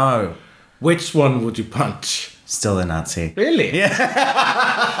 Yeah. no. Which one would you punch? Still a Nazi. Really?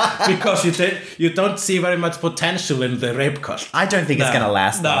 Yeah. Because you don't see very much potential in the rape cult. I don't think it's going to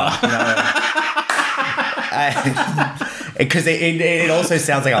last No. long. No. Because it also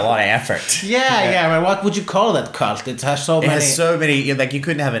sounds like a lot of effort. Yeah. But what would you call that cult? It has so It many. has so many, like you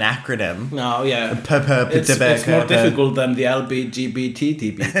couldn't have an acronym. No, yeah. It's more difficult than the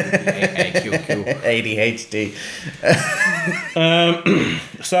LBGBTTB. ADHD.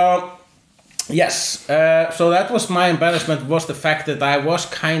 So, yes. So that was my embarrassment. Was the fact that I was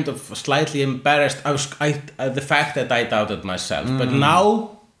kind of slightly embarrassed. The fact that I doubted myself. But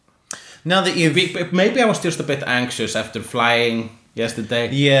now That you've... maybe I was just a bit anxious after flying yesterday.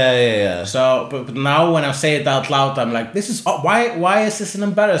 Yeah. So, but now when I say it out loud, I'm like, this is why is this an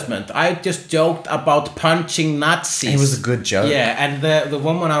embarrassment? I just joked about punching Nazis. It was a good joke. Yeah, and the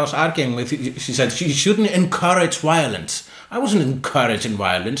woman I was arguing with, she said she shouldn't encourage violence. I wasn't encouraging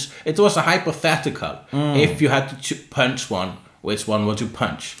violence. It was a hypothetical. If you had to punch one, which one would you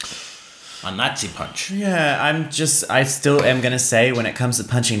punch? A Nazi punch. Yeah, I still am going to say when it comes to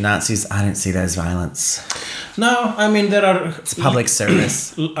punching Nazis, I don't see that as violence. No, I mean, there are... It's public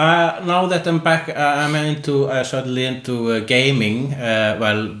service. Now that I'm back, I'm suddenly into gaming,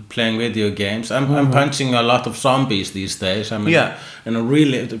 playing video games. I'm punching a lot of zombies these days. I'm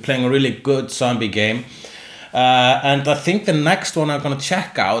playing a really good zombie game. And I think the next one I'm gonna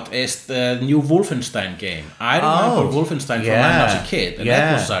check out is the new Wolfenstein game. I remember Wolfenstein from when I was a kid, and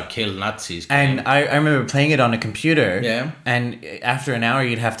that was a kill Nazis game. And I remember playing it on a computer. Yeah. And after an hour,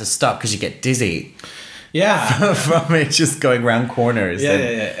 you'd have to stop because you get dizzy. Yeah. From it just going round corners.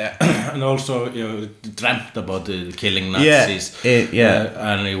 Yeah. And also, you dreamt about killing Nazis.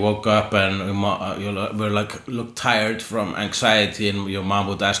 And you woke up and you were like, look tired from anxiety, and your mom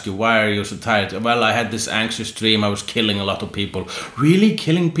would ask you, why are you so tired? Well, I had this anxious dream. I was killing a lot of people. Really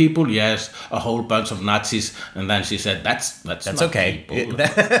killing people? Yes, a whole bunch of Nazis. And then she said, that's not okay. People.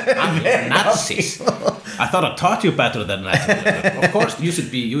 Nazis. I thought I taught you better than that. Of course, you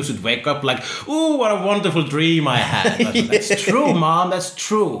should wake up like, ooh, what a wonderful dream I had. That's true, Mom, that's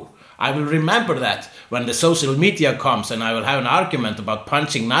true. I will remember that when the social media comes and I will have an argument about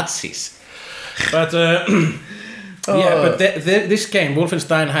punching Nazis. But this game,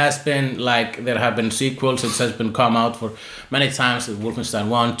 Wolfenstein, has been like, there have been sequels. It has been come out for many times. Wolfenstein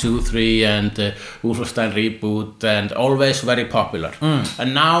 1, 2, 3, and Wolfenstein Reboot, and always very popular.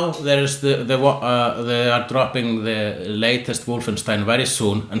 And now there's they are dropping the latest Wolfenstein very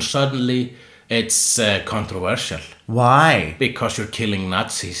soon, and suddenly it's controversial. Why? Because you're killing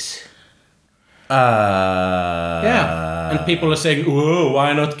Nazis. And people are saying, "Whoa,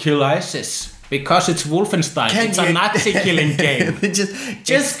 why not kill ISIS?" Because it's Wolfenstein. It's a Nazi killing game.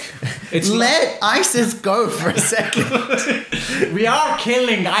 Just let ISIS go for a second. We are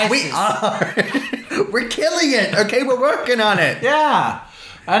killing ISIS. We are. We're killing it. Okay, we're working on it. Yeah.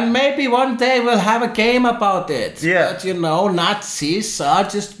 And maybe one day we'll have a game about it. Yeah. But Nazis are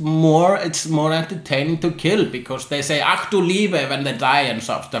just it's more entertaining to kill because they say "Ach du Liebe" when they die and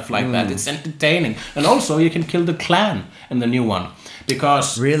stuff like that. It's entertaining. And also you can kill the Klan in the new one.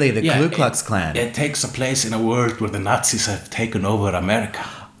 Because really, the Ku Klux Klan. It takes a place in a world where the Nazis have taken over America.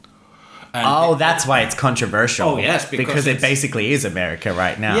 And that's why it's controversial. Oh, yes. Because it basically is America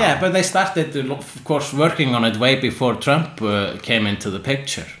right now. Yeah, but they started, of course, working on it way before Trump came into the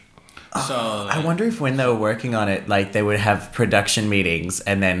picture. So I wonder if when they were working on it, like they would have production meetings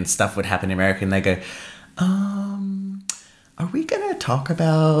and then stuff would happen in America and they go, are we going to talk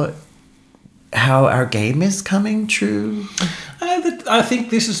about how our game is coming true? I think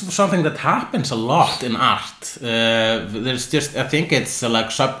this is something that happens a lot in art. I think it's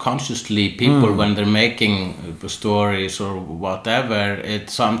like subconsciously people when they're making stories or whatever, it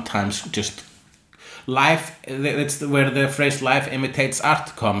sometimes just it's where the phrase "life imitates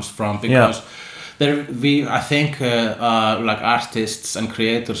art" comes from, because I think like artists and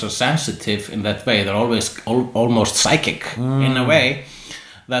creators are sensitive in that way. They're always almost psychic in a way.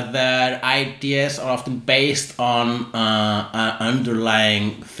 That their ideas are often based on an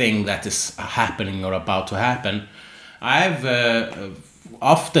underlying thing that is happening or about to happen. I've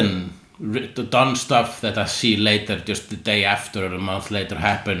often done stuff that I see later, just the day after or a month later,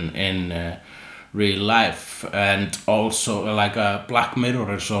 happen in real life. And also, like Black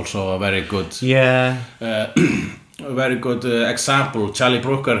Mirror is also a very good, example. Charlie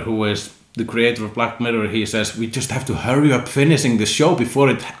Brooker, who is the creator of Black Mirror, he says we just have to hurry up finishing the show before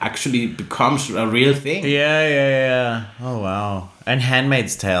it actually becomes a real thing. Yeah. Oh, wow. And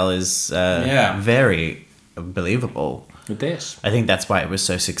Handmaid's Tale is very believable. It is. I think that's why it was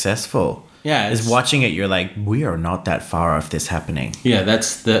so successful. Yeah. Is watching it, you're like, we are not that far off this happening. Yeah,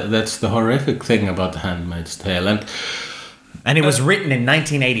 that's the horrific thing about Handmaid's Tale. And it was written in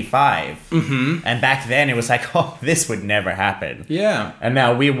 1985. Mm-hmm. And back then it was like, oh, this would never happen. Yeah. And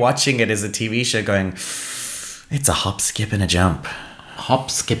now we're watching it as a TV show going, It's a hop, skip, and a jump. Hop,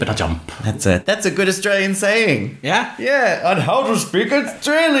 skip, and a jump. That's a good Australian saying. Yeah? Yeah, on how to speak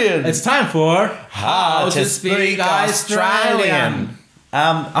Australian. It's time for How to Speak Australian.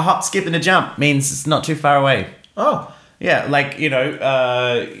 A hop, skip, and a jump means it's not too far away. Oh. Yeah, like,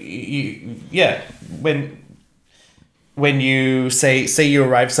 when you say you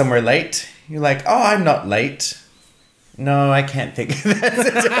arrive somewhere late, you're like, oh, I'm not late. No, I can't think of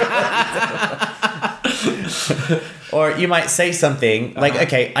that. Or you might say something like,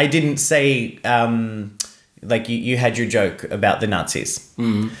 okay, I didn't say, like you had your joke about the Nazis.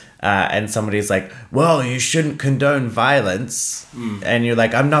 And somebody's like, well, you shouldn't condone violence. And you're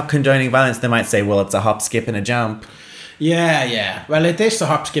like, I'm not condoning violence. They might say, well, it's a hop, skip, and a jump. Yeah. Well, it is a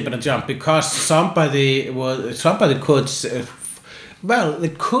hop, skip, and a jump because somebody could. Well,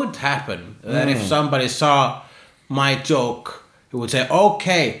 it could happen that if somebody saw my joke, he would say,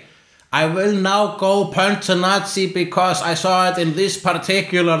 "Okay, I will now go punch a Nazi because I saw it in this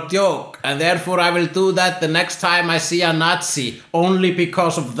particular joke, and therefore I will do that the next time I see a Nazi, only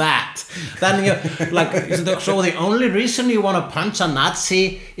because of that." Then you so the only reason you want to punch a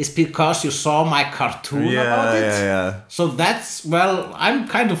Nazi is because you saw my cartoon about it. Yeah. So that's, well, I'm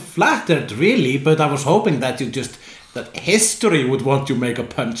kind of flattered, really, but I was hoping that that history would want you make a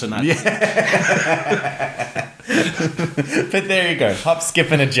punch a Nazi. But there you go. Hop,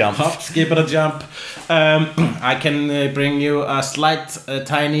 skip, and a jump. Hop, skip, and a jump. I can bring you a slight,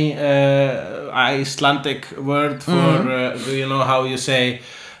 tiny Icelandic word for, do you know how you say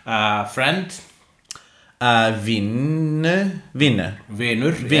friend? Vinur,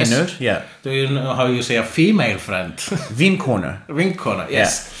 Yes. yeah. Do you know how you say a female friend? Vinkona. Vinkona,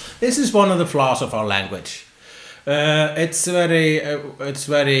 yes. Yeah. This is one of the flaws of our language. It's very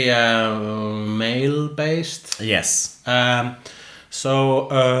male based. Yes. So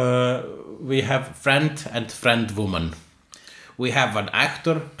we have friend and friend woman. We have an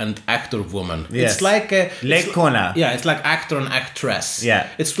actor and actor woman. Yes. It's like Lekona. yeah, it's like actor and actress. Yeah.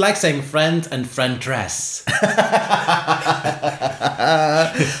 It's like saying friend and friendress.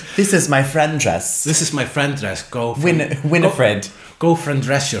 This is my friend dress. This is my friendress. Go Winifred. Go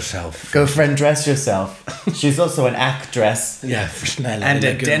friendress yourself. Go friend dress yourself. She's also an actress. Yeah, And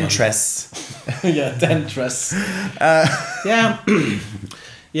a dentress. Yeah, dentress. Yeah.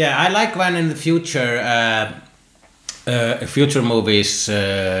 Yeah, I like when in the future future movies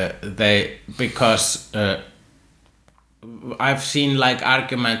because I've seen like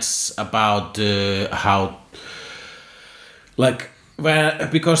arguments about how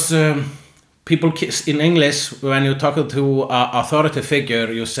because people in English, when you talk to an authority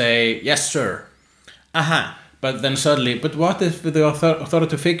figure, you say yes sir, but then suddenly, but what if the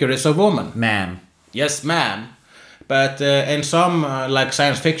authority figure is a woman? Ma'am. Yes, ma'am. But in some like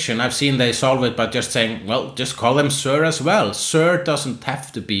science fiction, I've seen they solve it by just saying, well, just call them sir as well. Sir doesn't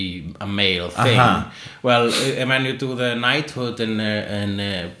have to be a male thing. Well, when you do the knighthood in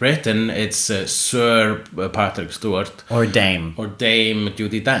Britain, it's Sir Patrick Stewart. Or Dame. Or Dame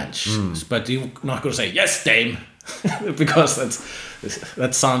Judi Dench. But you're not going to say, yes, Dame. Because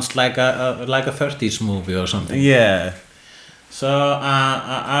that sounds like a 30s movie or something. Yeah. So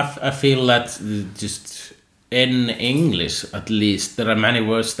I feel that just... in English, at least, there are many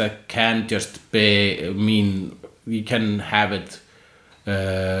words that can just mean you can have it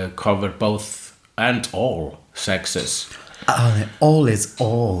cover both and all sexes. All is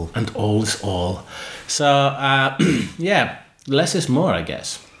all. And all is all. So, yeah, less is more, I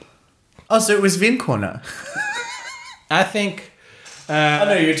guess. Oh, so it was Vinkona. I think... I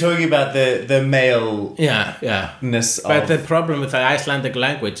know you're talking about the male. Yeah. But the problem with the Icelandic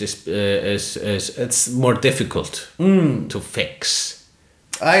language is it's more difficult to fix.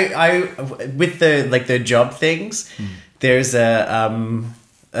 I with the job things, there's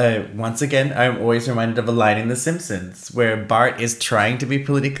once again I'm always reminded of a line in The Simpsons where Bart is trying to be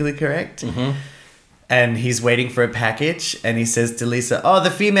politically correct. And he's waiting for a package, and he says to Lisa, "Oh, the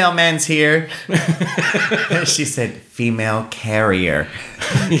female man's here." She said, "Female carrier."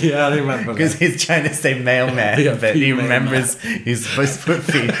 Yeah, I remember. Because he's trying to say mailman, Yeah, but he remembers he's supposed to put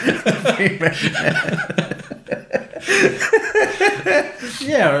female.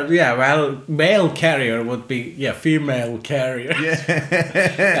 Yeah. Well, male carrier would be female carrier. Yeah,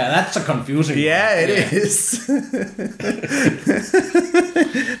 that's a confusing. Yeah, it is.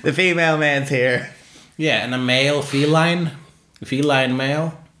 The female man's here. Yeah, and a male feline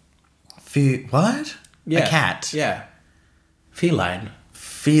male. What? Yeah. A cat. Yeah. Feline.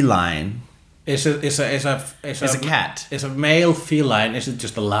 Feline. Is a cat. Is a male feline? Is it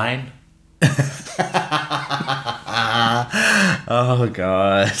just a line? Oh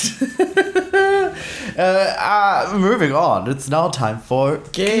God. Moving on, it's now time for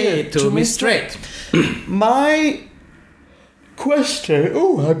Gay to me straight. My question.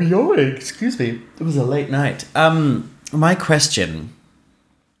 Oh, I'm yawning. Excuse me. It was a late night. My question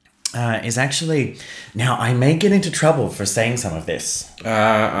is actually, now I may get into trouble for saying some of this.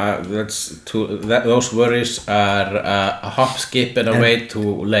 Those worries are a hop, skip, and a way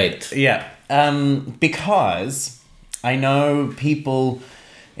too late. Yeah. Because I know people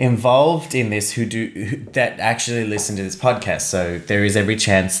involved in this that actually listen to this podcast, so there is every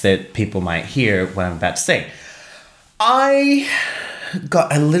chance that people might hear what I'm about to say. I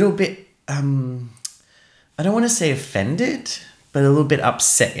got a little bit, I don't want to say offended, but a little bit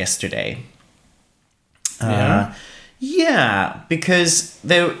upset yesterday. Yeah, because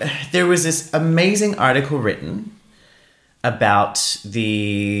there was this amazing article written about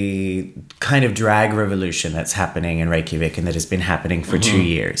the kind of drag revolution that's happening in Reykjavik and that has been happening for 2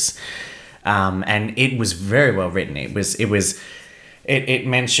 years. And it was very well written. It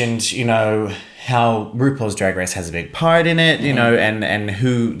mentioned, you know, how RuPaul's Drag Race has a big part in it, you know, and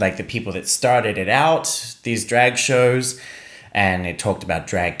who, like, the people that started it out, these drag shows. And it talked about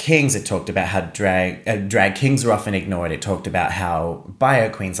drag kings. It talked about how drag kings are often ignored. It talked about how bio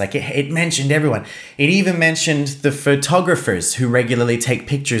queens, like it mentioned everyone. It even mentioned the photographers who regularly take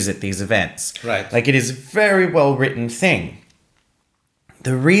pictures at these events. Right. Like, it is a very well written thing.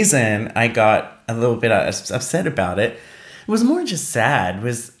 The reason I got a little bit upset about it was more just sad,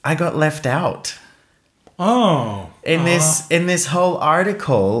 was I got left out. Oh. In this whole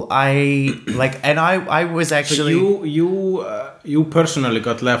article, I was actually... So you personally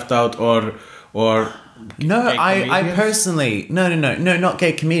got left out, or No, gay I comedians? personally... No, not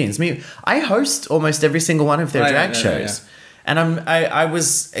gay comedians. I host almost every single one of their drag shows. And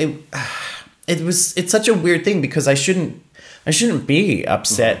it's such a weird thing because I shouldn't be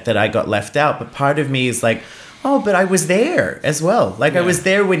upset that I got left out, but part of me is like, oh, but I was there as well. Like, I was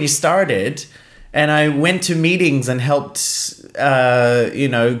there when you started, and I went to meetings and helped,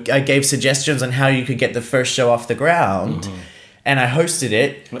 I gave suggestions on how you could get the first show off the ground, and I hosted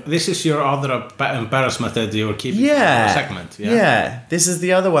it. This is your other embarrassment that you're keeping Yeah. for the segment. Yeah, this is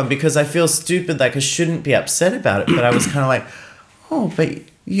the other one because I feel stupid, like I shouldn't be upset about it, but I was kind of like, oh, but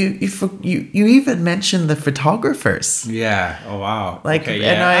you even mentioned the photographers. Yeah. Oh wow. Like, okay,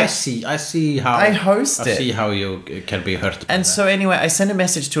 and I see how I host I it. see how you can be hurt. By And that. so anyway, I sent a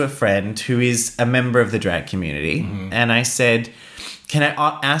message to a friend who is a member of the drag community, and I said, can I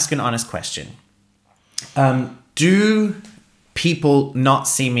ask an honest question? Do people not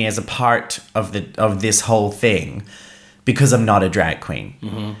see me as a part of this whole thing because I'm not a drag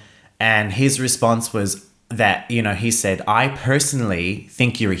queen? And his response was that, he said, I personally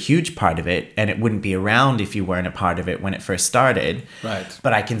think you're a huge part of it, and it wouldn't be around if you weren't a part of it when it first started. Right.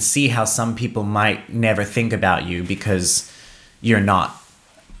 But I can see how some people might never think about you because you're not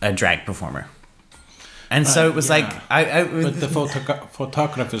a drag performer. And so it was like, but the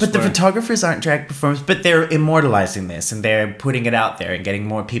photographers. but the photographers aren't drag performers, but they're immortalizing this and they're putting it out there and getting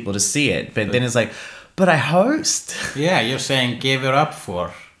more people to see it. But then it's like, but I host. Yeah, you're saying give it up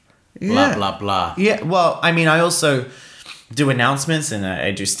for. Blah, Yeah. blah, blah. Yeah, well, I mean, I also do announcements and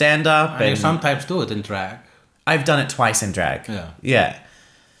I do stand-up. And you And sometimes do it in drag. I've done it twice in drag. Yeah. Yeah.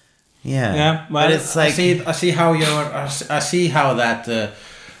 Yeah. Yeah, well, but it's like... I see how I see how that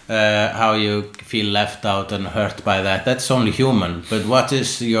how you feel left out and hurt by that. That's only human. But what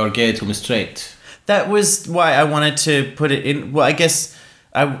is your gay to me straight? That was why I wanted to put it in... Well, I guess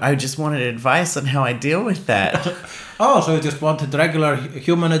I just wanted advice on how I deal with that. Oh, so you just wanted regular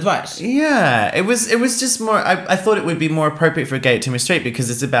human advice? Yeah, it was just more... I thought it would be more appropriate for Gay to Me Straight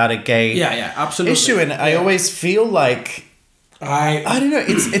because it's about a gay Yeah, absolutely. issue, and I always feel like... I don't know,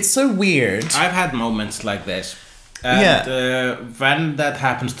 it's so weird. I've had moments like this. And when that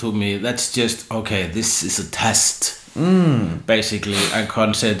happens to me, that's just, okay, this is a test. Basically, I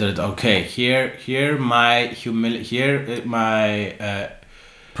consider it, okay, here my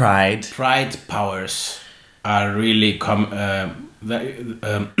pride powers are really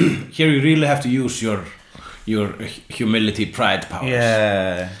here you really have to use your humility pride powers.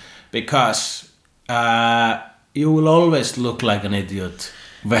 Yeah. Because you will always look like an idiot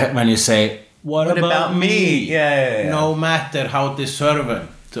when you say, what about me? Yeah. No matter how deserving,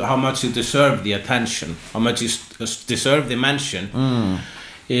 how much you deserve the attention, how much you deserve the mention,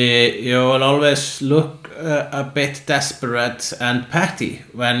 you will always look a bit desperate and petty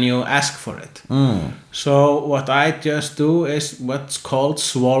when you ask for it. So what I just do is what's called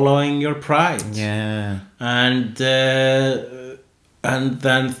swallowing your pride. Yeah. And then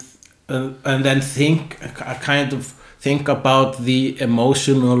think about the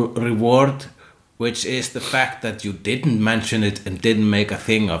emotional reward which is the fact that you didn't mention it and didn't make a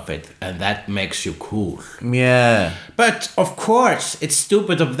thing of it, and that makes you cool. Yeah. But of course, it's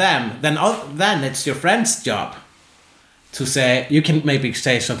stupid of them. Then it's your friend's job to say. You can maybe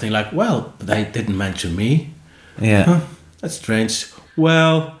say something like, "Well, they didn't mention me. Yeah. Huh, that's strange.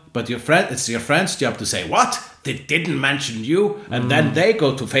 Well, but it's your friend's job to say, what? They didn't mention you?" And then they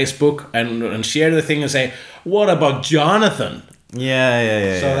go to Facebook and share the thing and say, "What about Jonathan?"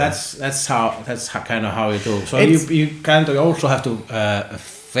 Yeah. So that's kind of how you do. So you kind of also have to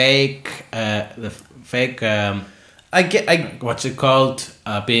fake what's it called,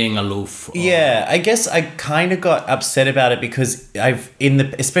 being aloof. Yeah, I guess I kind of got upset about it because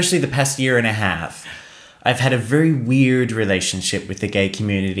especially the past year and a half, I've had a very weird relationship with the gay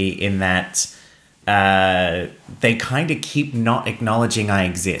community in that they kind of keep not acknowledging I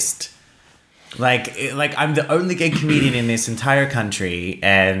exist. Like I'm the only gay comedian in this entire country,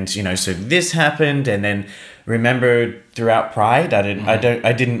 and so this happened, and then remember throughout Pride, I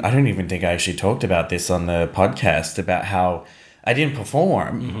don't even think I actually talked about this on the podcast about how I didn't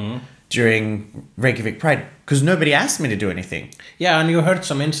perform during Reykjavik Pride because nobody asked me to do anything. Yeah, and you heard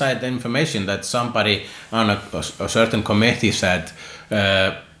some inside information that somebody on a certain committee said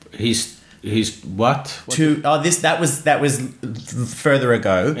he's what? That was further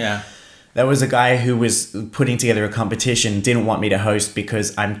ago. Yeah. There was a guy who was putting together a competition, didn't want me to host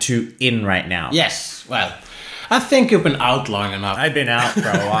because I'm too in right now. Yes, well, I think you've been out long enough. I've been out for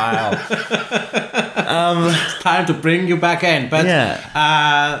a while. It's time to bring you back in. But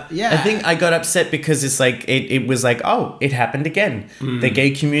yeah. Yeah. I think I got upset because it's like it was like, oh, it happened again. The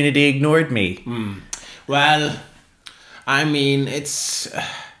gay community ignored me. Well, I mean, it's.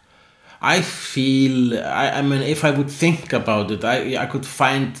 I feel. I mean, if I would think about it, I could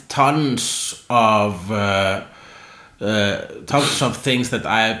find tons of things that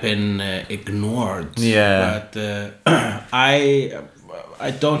I have been ignored. Yeah. But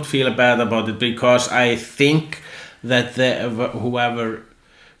I don't feel bad about it because I think that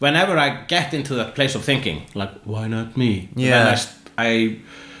whenever I get into that place of thinking, like, why not me? Yeah. Then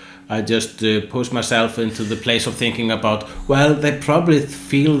I just push myself into the place of thinking about, well, they probably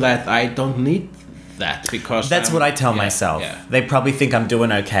feel that I don't need that because that's what I tell myself. Yeah. They probably think I'm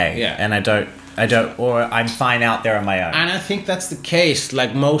doing okay, and I don't, or I'm fine out there on my own. And I think that's the case,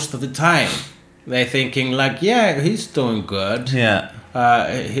 like most of the time. They're thinking like, yeah, he's doing good. Yeah.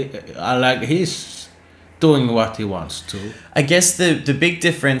 He's doing what he wants to. I guess the big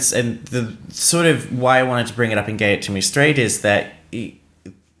difference and the sort of why I wanted to bring it up and Gay It To Me Straight is that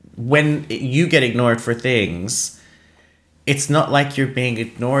when you get ignored for things, it's not like you're being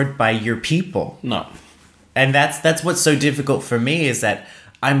ignored by your people. No. And that's what's so difficult for me is that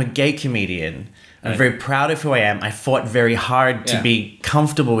I'm a gay comedian. I'm very proud of who I am. I fought very hard to be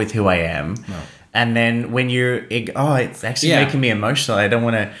comfortable with who I am. No. And then when it's actually making me emotional. I don't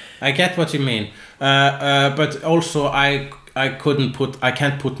want to... I get what you mean. But also I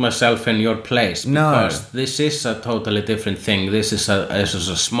can't put myself in your place because this is a totally different thing. This is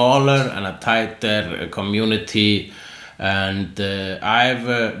a smaller and a tighter community, and I've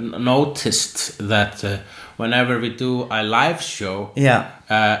noticed that whenever we do a live show,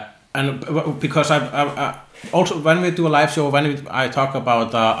 and because I also when we do a live show, I talk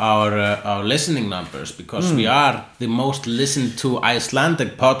about our listening numbers because we are the most listened to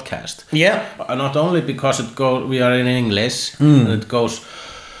Icelandic podcast. Yeah. Not only because we are in English and it goes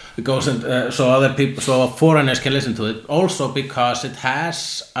and so other people, so foreigners can listen to it. Also because it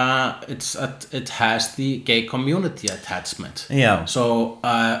has it has the gay community attachment. Yeah. So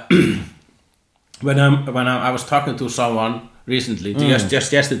when I was talking to someone recently,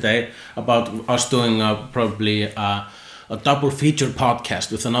 just yesterday, about us doing probably a double feature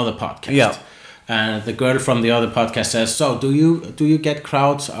podcast with another podcast. Yeah. And the girl from the other podcast says, "So do you get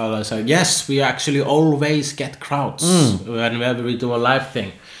crowds?" I said, "Yes, we actually always get crowds whenever we do a live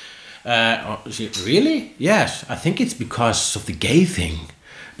thing." Really? Yes, I think it's because of the gay thing.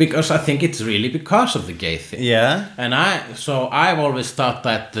 Because I think it's really because of the gay thing. Yeah. And I've always thought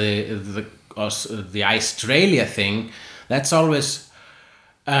that the Australia thing, that's always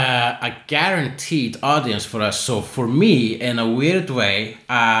a guaranteed audience for us. So for me, in a weird way,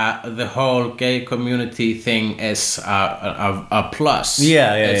 the whole gay community thing is a plus.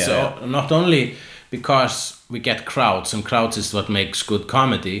 Yeah. Not only because we get crowds, and crowds is what makes good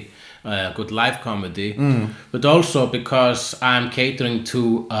comedy, good live comedy, but also because I'm catering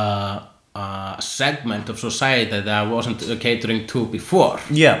to a segment of society that I wasn't catering to before.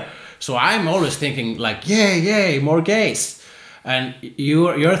 Yeah. So I'm always thinking like, yay, more gays. And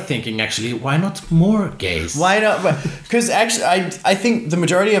you're thinking, actually, why not more gays? Why not? Because actually, I think the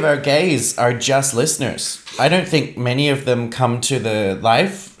majority of our gays are just listeners. I don't think many of them come to the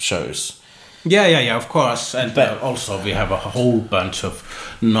live shows. Yeah, of course. And also we have a whole bunch of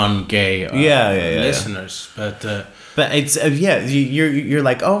non-gay listeners. But it's you're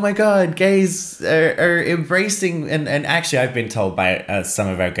like, oh my god, gays are embracing, and actually I've been told by some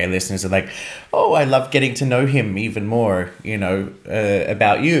of our gay listeners are like, oh, I love getting to know him even more,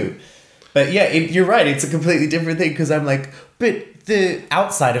 about you. But yeah, you're right, it's a completely different thing, because I'm like, but the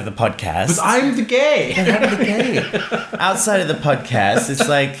outside of the podcast, but I'm the gay. I'm the gay. Outside of the podcast, it's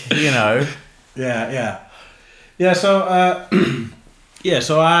like, Yeah. So.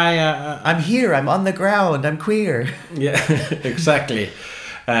 So I'm here. I'm on the ground. I'm queer. Yeah, exactly.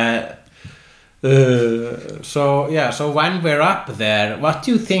 So when we're up there, what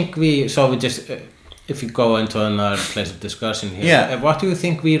do you think we just if you go into another place of discussion here, what do you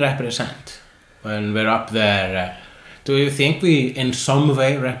think we represent when we're up there? Do you think we in some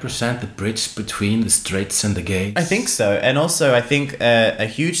way represent the bridge between the straights and the gays? I think so, and also I think a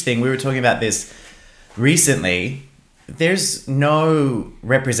huge thing, we were talking about this recently. There's no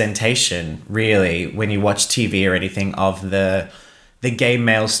representation really when you watch TV or anything of the gay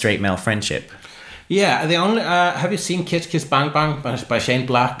male straight male friendship. Yeah, the only have you seen Kiss Kiss Bang Bang by Shane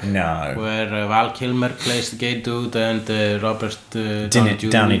Black? No. Where Val Kilmer plays the gay dude and Robert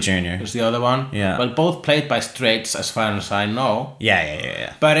Downey Jr. is the other one. Yeah. Well, both played by straights as far as I know.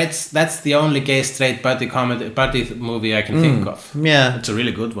 Yeah. But that's the only gay straight buddy movie I can think of. Yeah. It's a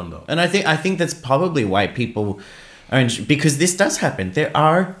really good one though. And I think that's probably why people because this does happen. There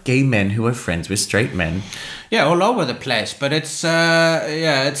are gay men who are friends with straight men. Yeah, all over the place. But it's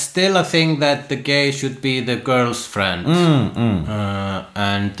it's still a thing that the gay should be the girl's friend.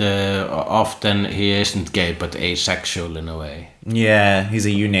 And often he isn't gay, but asexual in a way. Yeah, he's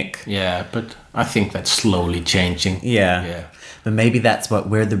a eunuch. Yeah, but I think that's slowly changing. Yeah. But maybe that's what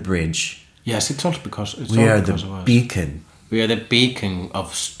we're the bridge. Yes, it's also because we are the beacon. We are the beacon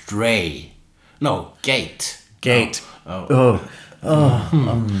of stray. No, gate. Gate.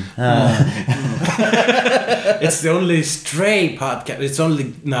 It's the only stray podcast. It's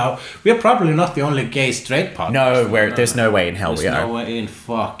only now. We are probably not the only gay straight podcast. No, there's no way in hell we are. There's no way in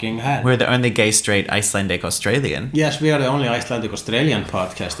fucking hell. We're the only gay straight Icelandic Australian. Yes, we are the only Icelandic Australian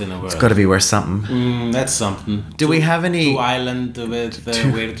podcast in the world. It's got to be worth something. That's something. Do we have any? Two islands with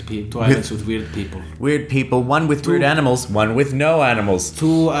weird people. Weird people. One with weird animals. One with no animals.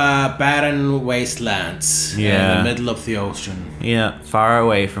 Two barren wastelands in the middle of the ocean. Yeah, far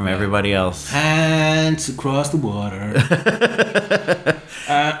away from everybody else. Hands across the water.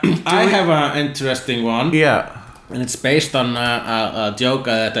 I have an interesting one. Yeah. And it's based on a joke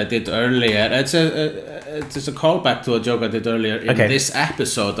that I did earlier. It's a callback to a joke I did earlier in this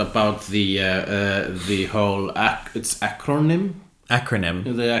episode about the whole acronym. The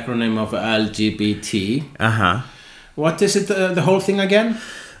acronym of LGBT. What is it? The whole thing again?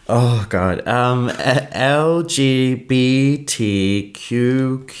 Oh God.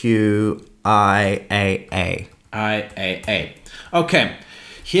 LGBTQIAA. IAA. Okay.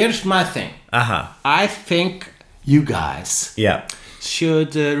 Here's my thing. I think you guys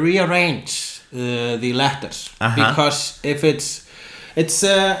should rearrange the letters because if it's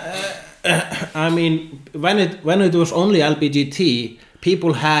I mean when it was only LGBT,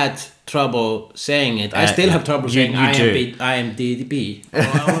 people had trouble saying it. I still have trouble saying IMDb.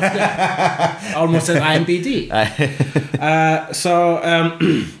 Almost said IMBD. So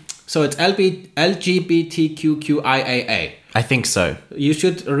it's LGBTQIAA. I think so. You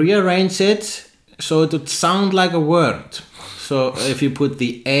should rearrange it so it would sound like a word. So if you put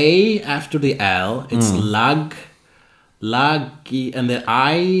the A after the L, it's laggy, and the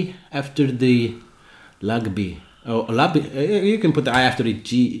I after the lagby. Oh, you can put the I after the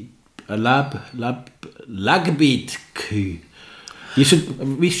G. Lagbeat.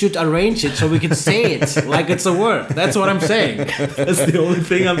 We should arrange it so we can say it like it's a word. That's what I'm saying. That's the only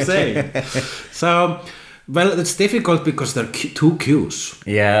thing I'm saying. So, well, it's difficult because they're two Q's.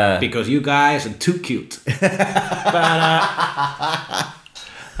 Yeah. Because you guys are too cute. But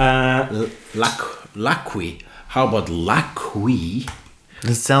Laqui. How about Laqui?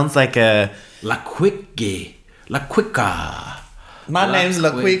 It sounds like a Laquicki. Laquicka. My name's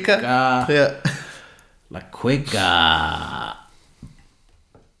Laquicka. Yeah. Laquicka.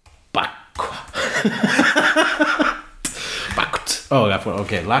 Oh,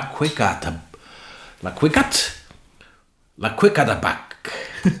 okay. Laquicka. Laquicka the back.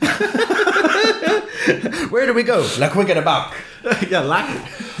 Where do we go? Laquicka the back. Yeah,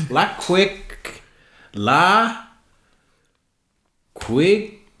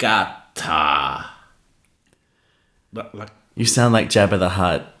 Quigata. You sound like Jabba the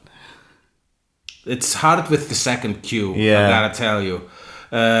Hutt. It's hard with the second Q, Yeah. I gotta tell you.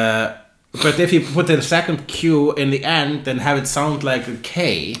 But if you put the second Q in the end and have it sound like a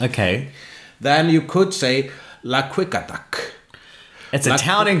K, Okay. then you could say La Quigatac. It's a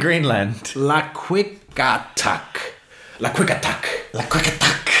town in Greenland. La Quigatac. La Quigatac. La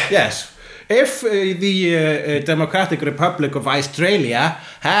Quigatac. Yes. If the Democratic Republic of Australia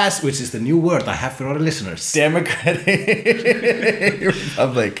has, which is the new word I have for our listeners, Democratic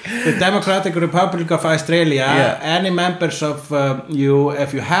Republic. the Democratic Republic of Australia, Yeah. any members of you,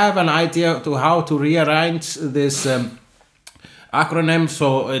 if you have an idea to how to rearrange this acronym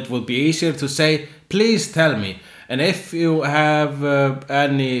so it will be easier to say, please tell me. And if you have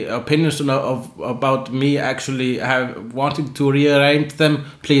any opinions about me actually wanting to rearrange them,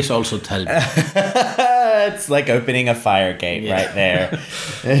 please also tell me. It's like opening a fire gate right there.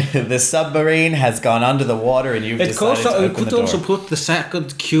 The submarine has gone under the water and you've decided to open You the could door. also put the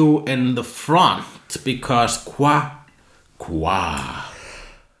second Q in the front because quality,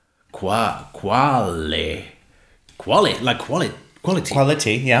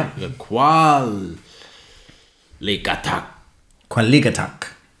 Quality, yeah. Qualigatak.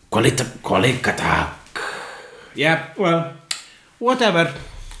 Qualigatak. Yeah, well, whatever.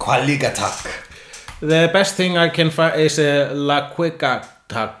 Qualigatak. The best thing I can find is La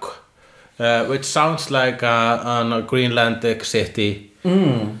Quigatac, which sounds like a Greenlandic city,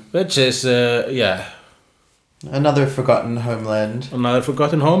 which is, Another forgotten homeland. another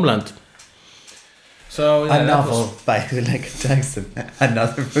forgotten homeland. So yeah, A that novel was- by Ulrika Jackson.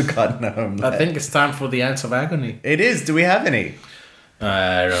 Another forgotten homeland. I think it's time for the Ants of Agony. It is. Do we have any?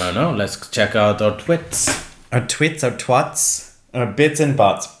 I don't know. Let's check out our twits. Our twits, our twats, our bits and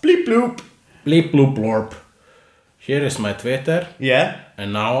bots. Bleep bloop. Bleep bloop blorp. Here is my Twitter, Yeah.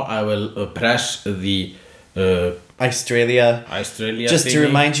 and now I will press the Australia. Australia. Just to thingy.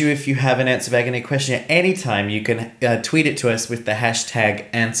 remind you, if you have an Ants of Agony question at any time, you can tweet it to us with the hashtag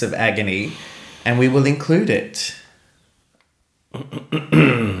Ants of Agony, and we will include it.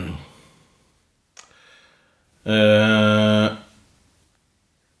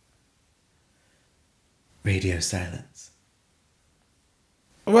 Radio silence.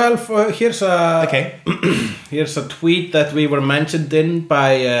 Well, here's a Okay. here's a tweet that we were mentioned in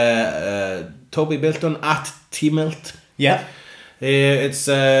by Toby Bilton at Tmilt. Yeah. It's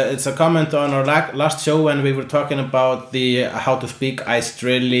a comment on our last show when we were talking about the how to speak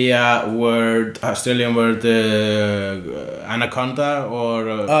Australian word anaconda or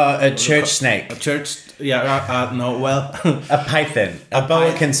A church snake. a church no well A python. A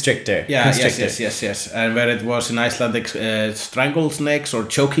boa constrictor. yeah Constrictor. yes and where it was in Icelandic strangle snakes or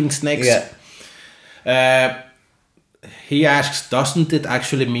choking snakes. Yeah. He asks, doesn't it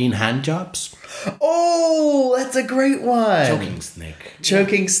actually mean hand jobs? Oh, that's a great one. Choking snake.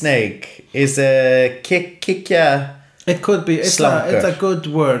 Choking snake is a kikja. It could be. It's Slunker. a good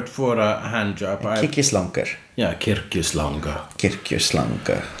word for a hand job. Kikkislunker. Yeah, kirkjuslanga.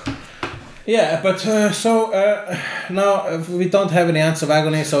 Kirkjuslunker. Yeah, but now we don't have any Ants of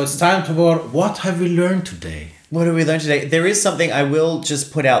Agony, so it's time for what have we learned today? What have we learned today? There is something I will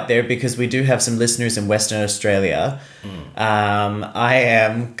just put out there because we do have some listeners in Western Australia. I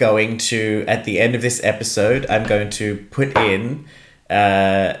am going to, at the end of this episode, I'm going to put in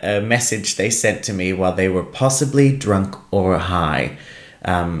a message they sent to me while they were possibly drunk or high.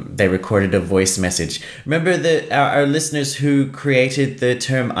 They recorded a voice message. Remember our listeners who created the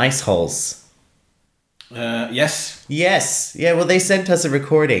term ice holes? Yes. Yes. Yeah, well, they sent us a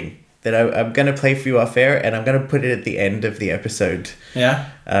recording that I'm going to play for you off air, and I'm going to put it at the end of the episode Yeah.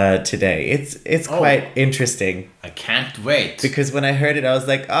 today. It's quite interesting, I can't wait. because when I heard it, I was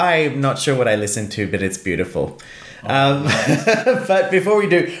like, I'm not sure what I listened to, but it's beautiful. But before we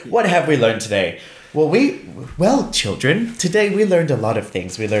do, what have we learned today? Well, children, today we learned a lot of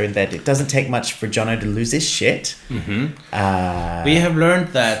things. We learned that it doesn't take much for Jono to lose his shit. We have learned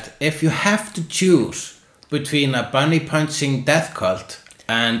that if you have to choose between a bunny punching death cult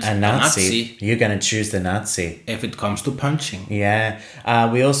and A Nazi. You're going to choose the Nazi. if it comes to punching. Yeah.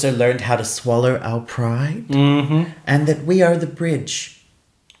 We also learned how to swallow our pride. And that we are the bridge.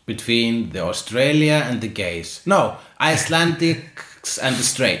 Between the Australia and the gays. No, Icelandics and the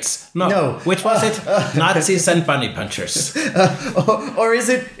straights. No. Which was it? Nazis and bunny punchers. Or is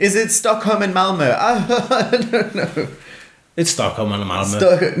it Stockholm and Malmö? I don't know. It's Stockholm and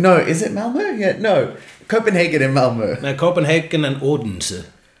Malmö. No, is it Malmö? Yeah, no. Copenhagen and Malmö. Copenhagen and Odense.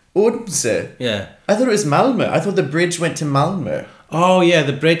 Odense. Yeah. I thought it was Malmö. I thought the bridge went to Malmö. Oh yeah,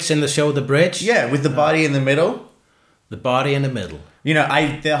 the bridge in the show The Bridge. Yeah, with the body in the middle. The body in the middle. You know,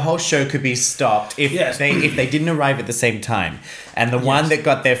 the whole show could be stopped if they didn't arrive at the same time, and the one that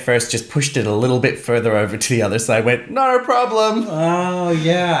got there first just pushed it a little bit further over to the other side. Went, not a problem. Oh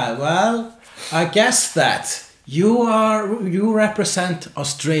yeah, well, I guess that you represent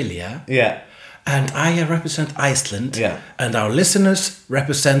Australia. Yeah. And I represent Iceland. Yeah. And our listeners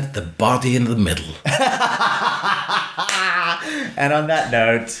represent the body in the middle. And on that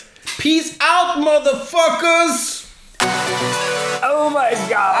note, peace out, motherfuckers! Oh my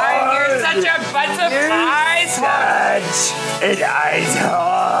god! You're such a bunch of pies! Such an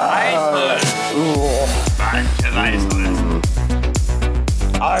asshole! Bunch of Iceland.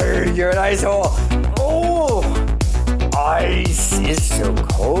 Arr, you're an asshole! Oh! Ice is so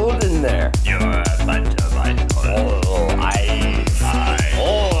cold in there. You're a bunch of Iceland. Oh, ice.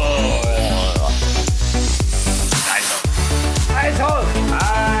 Oh. Asshole!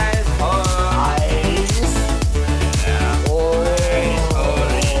 Asshole! Ice. Yeah.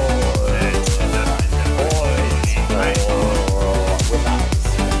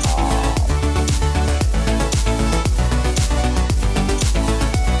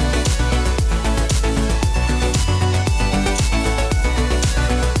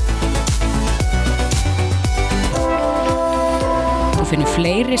 Þú finnur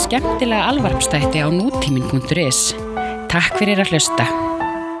fleiri skemmtilega alvarpstætti á nútímin.is. Takk fyrir að hlusta.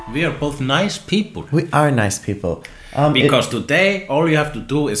 We are both nice people. we are nice people. Because today, all you have to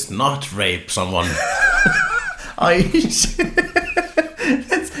do is not rape someone.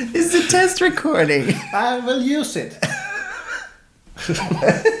 It's a test recording. I will use it.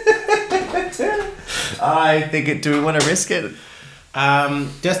 I think do we want to risk it?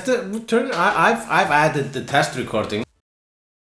 Just to turn. I've added the test recording.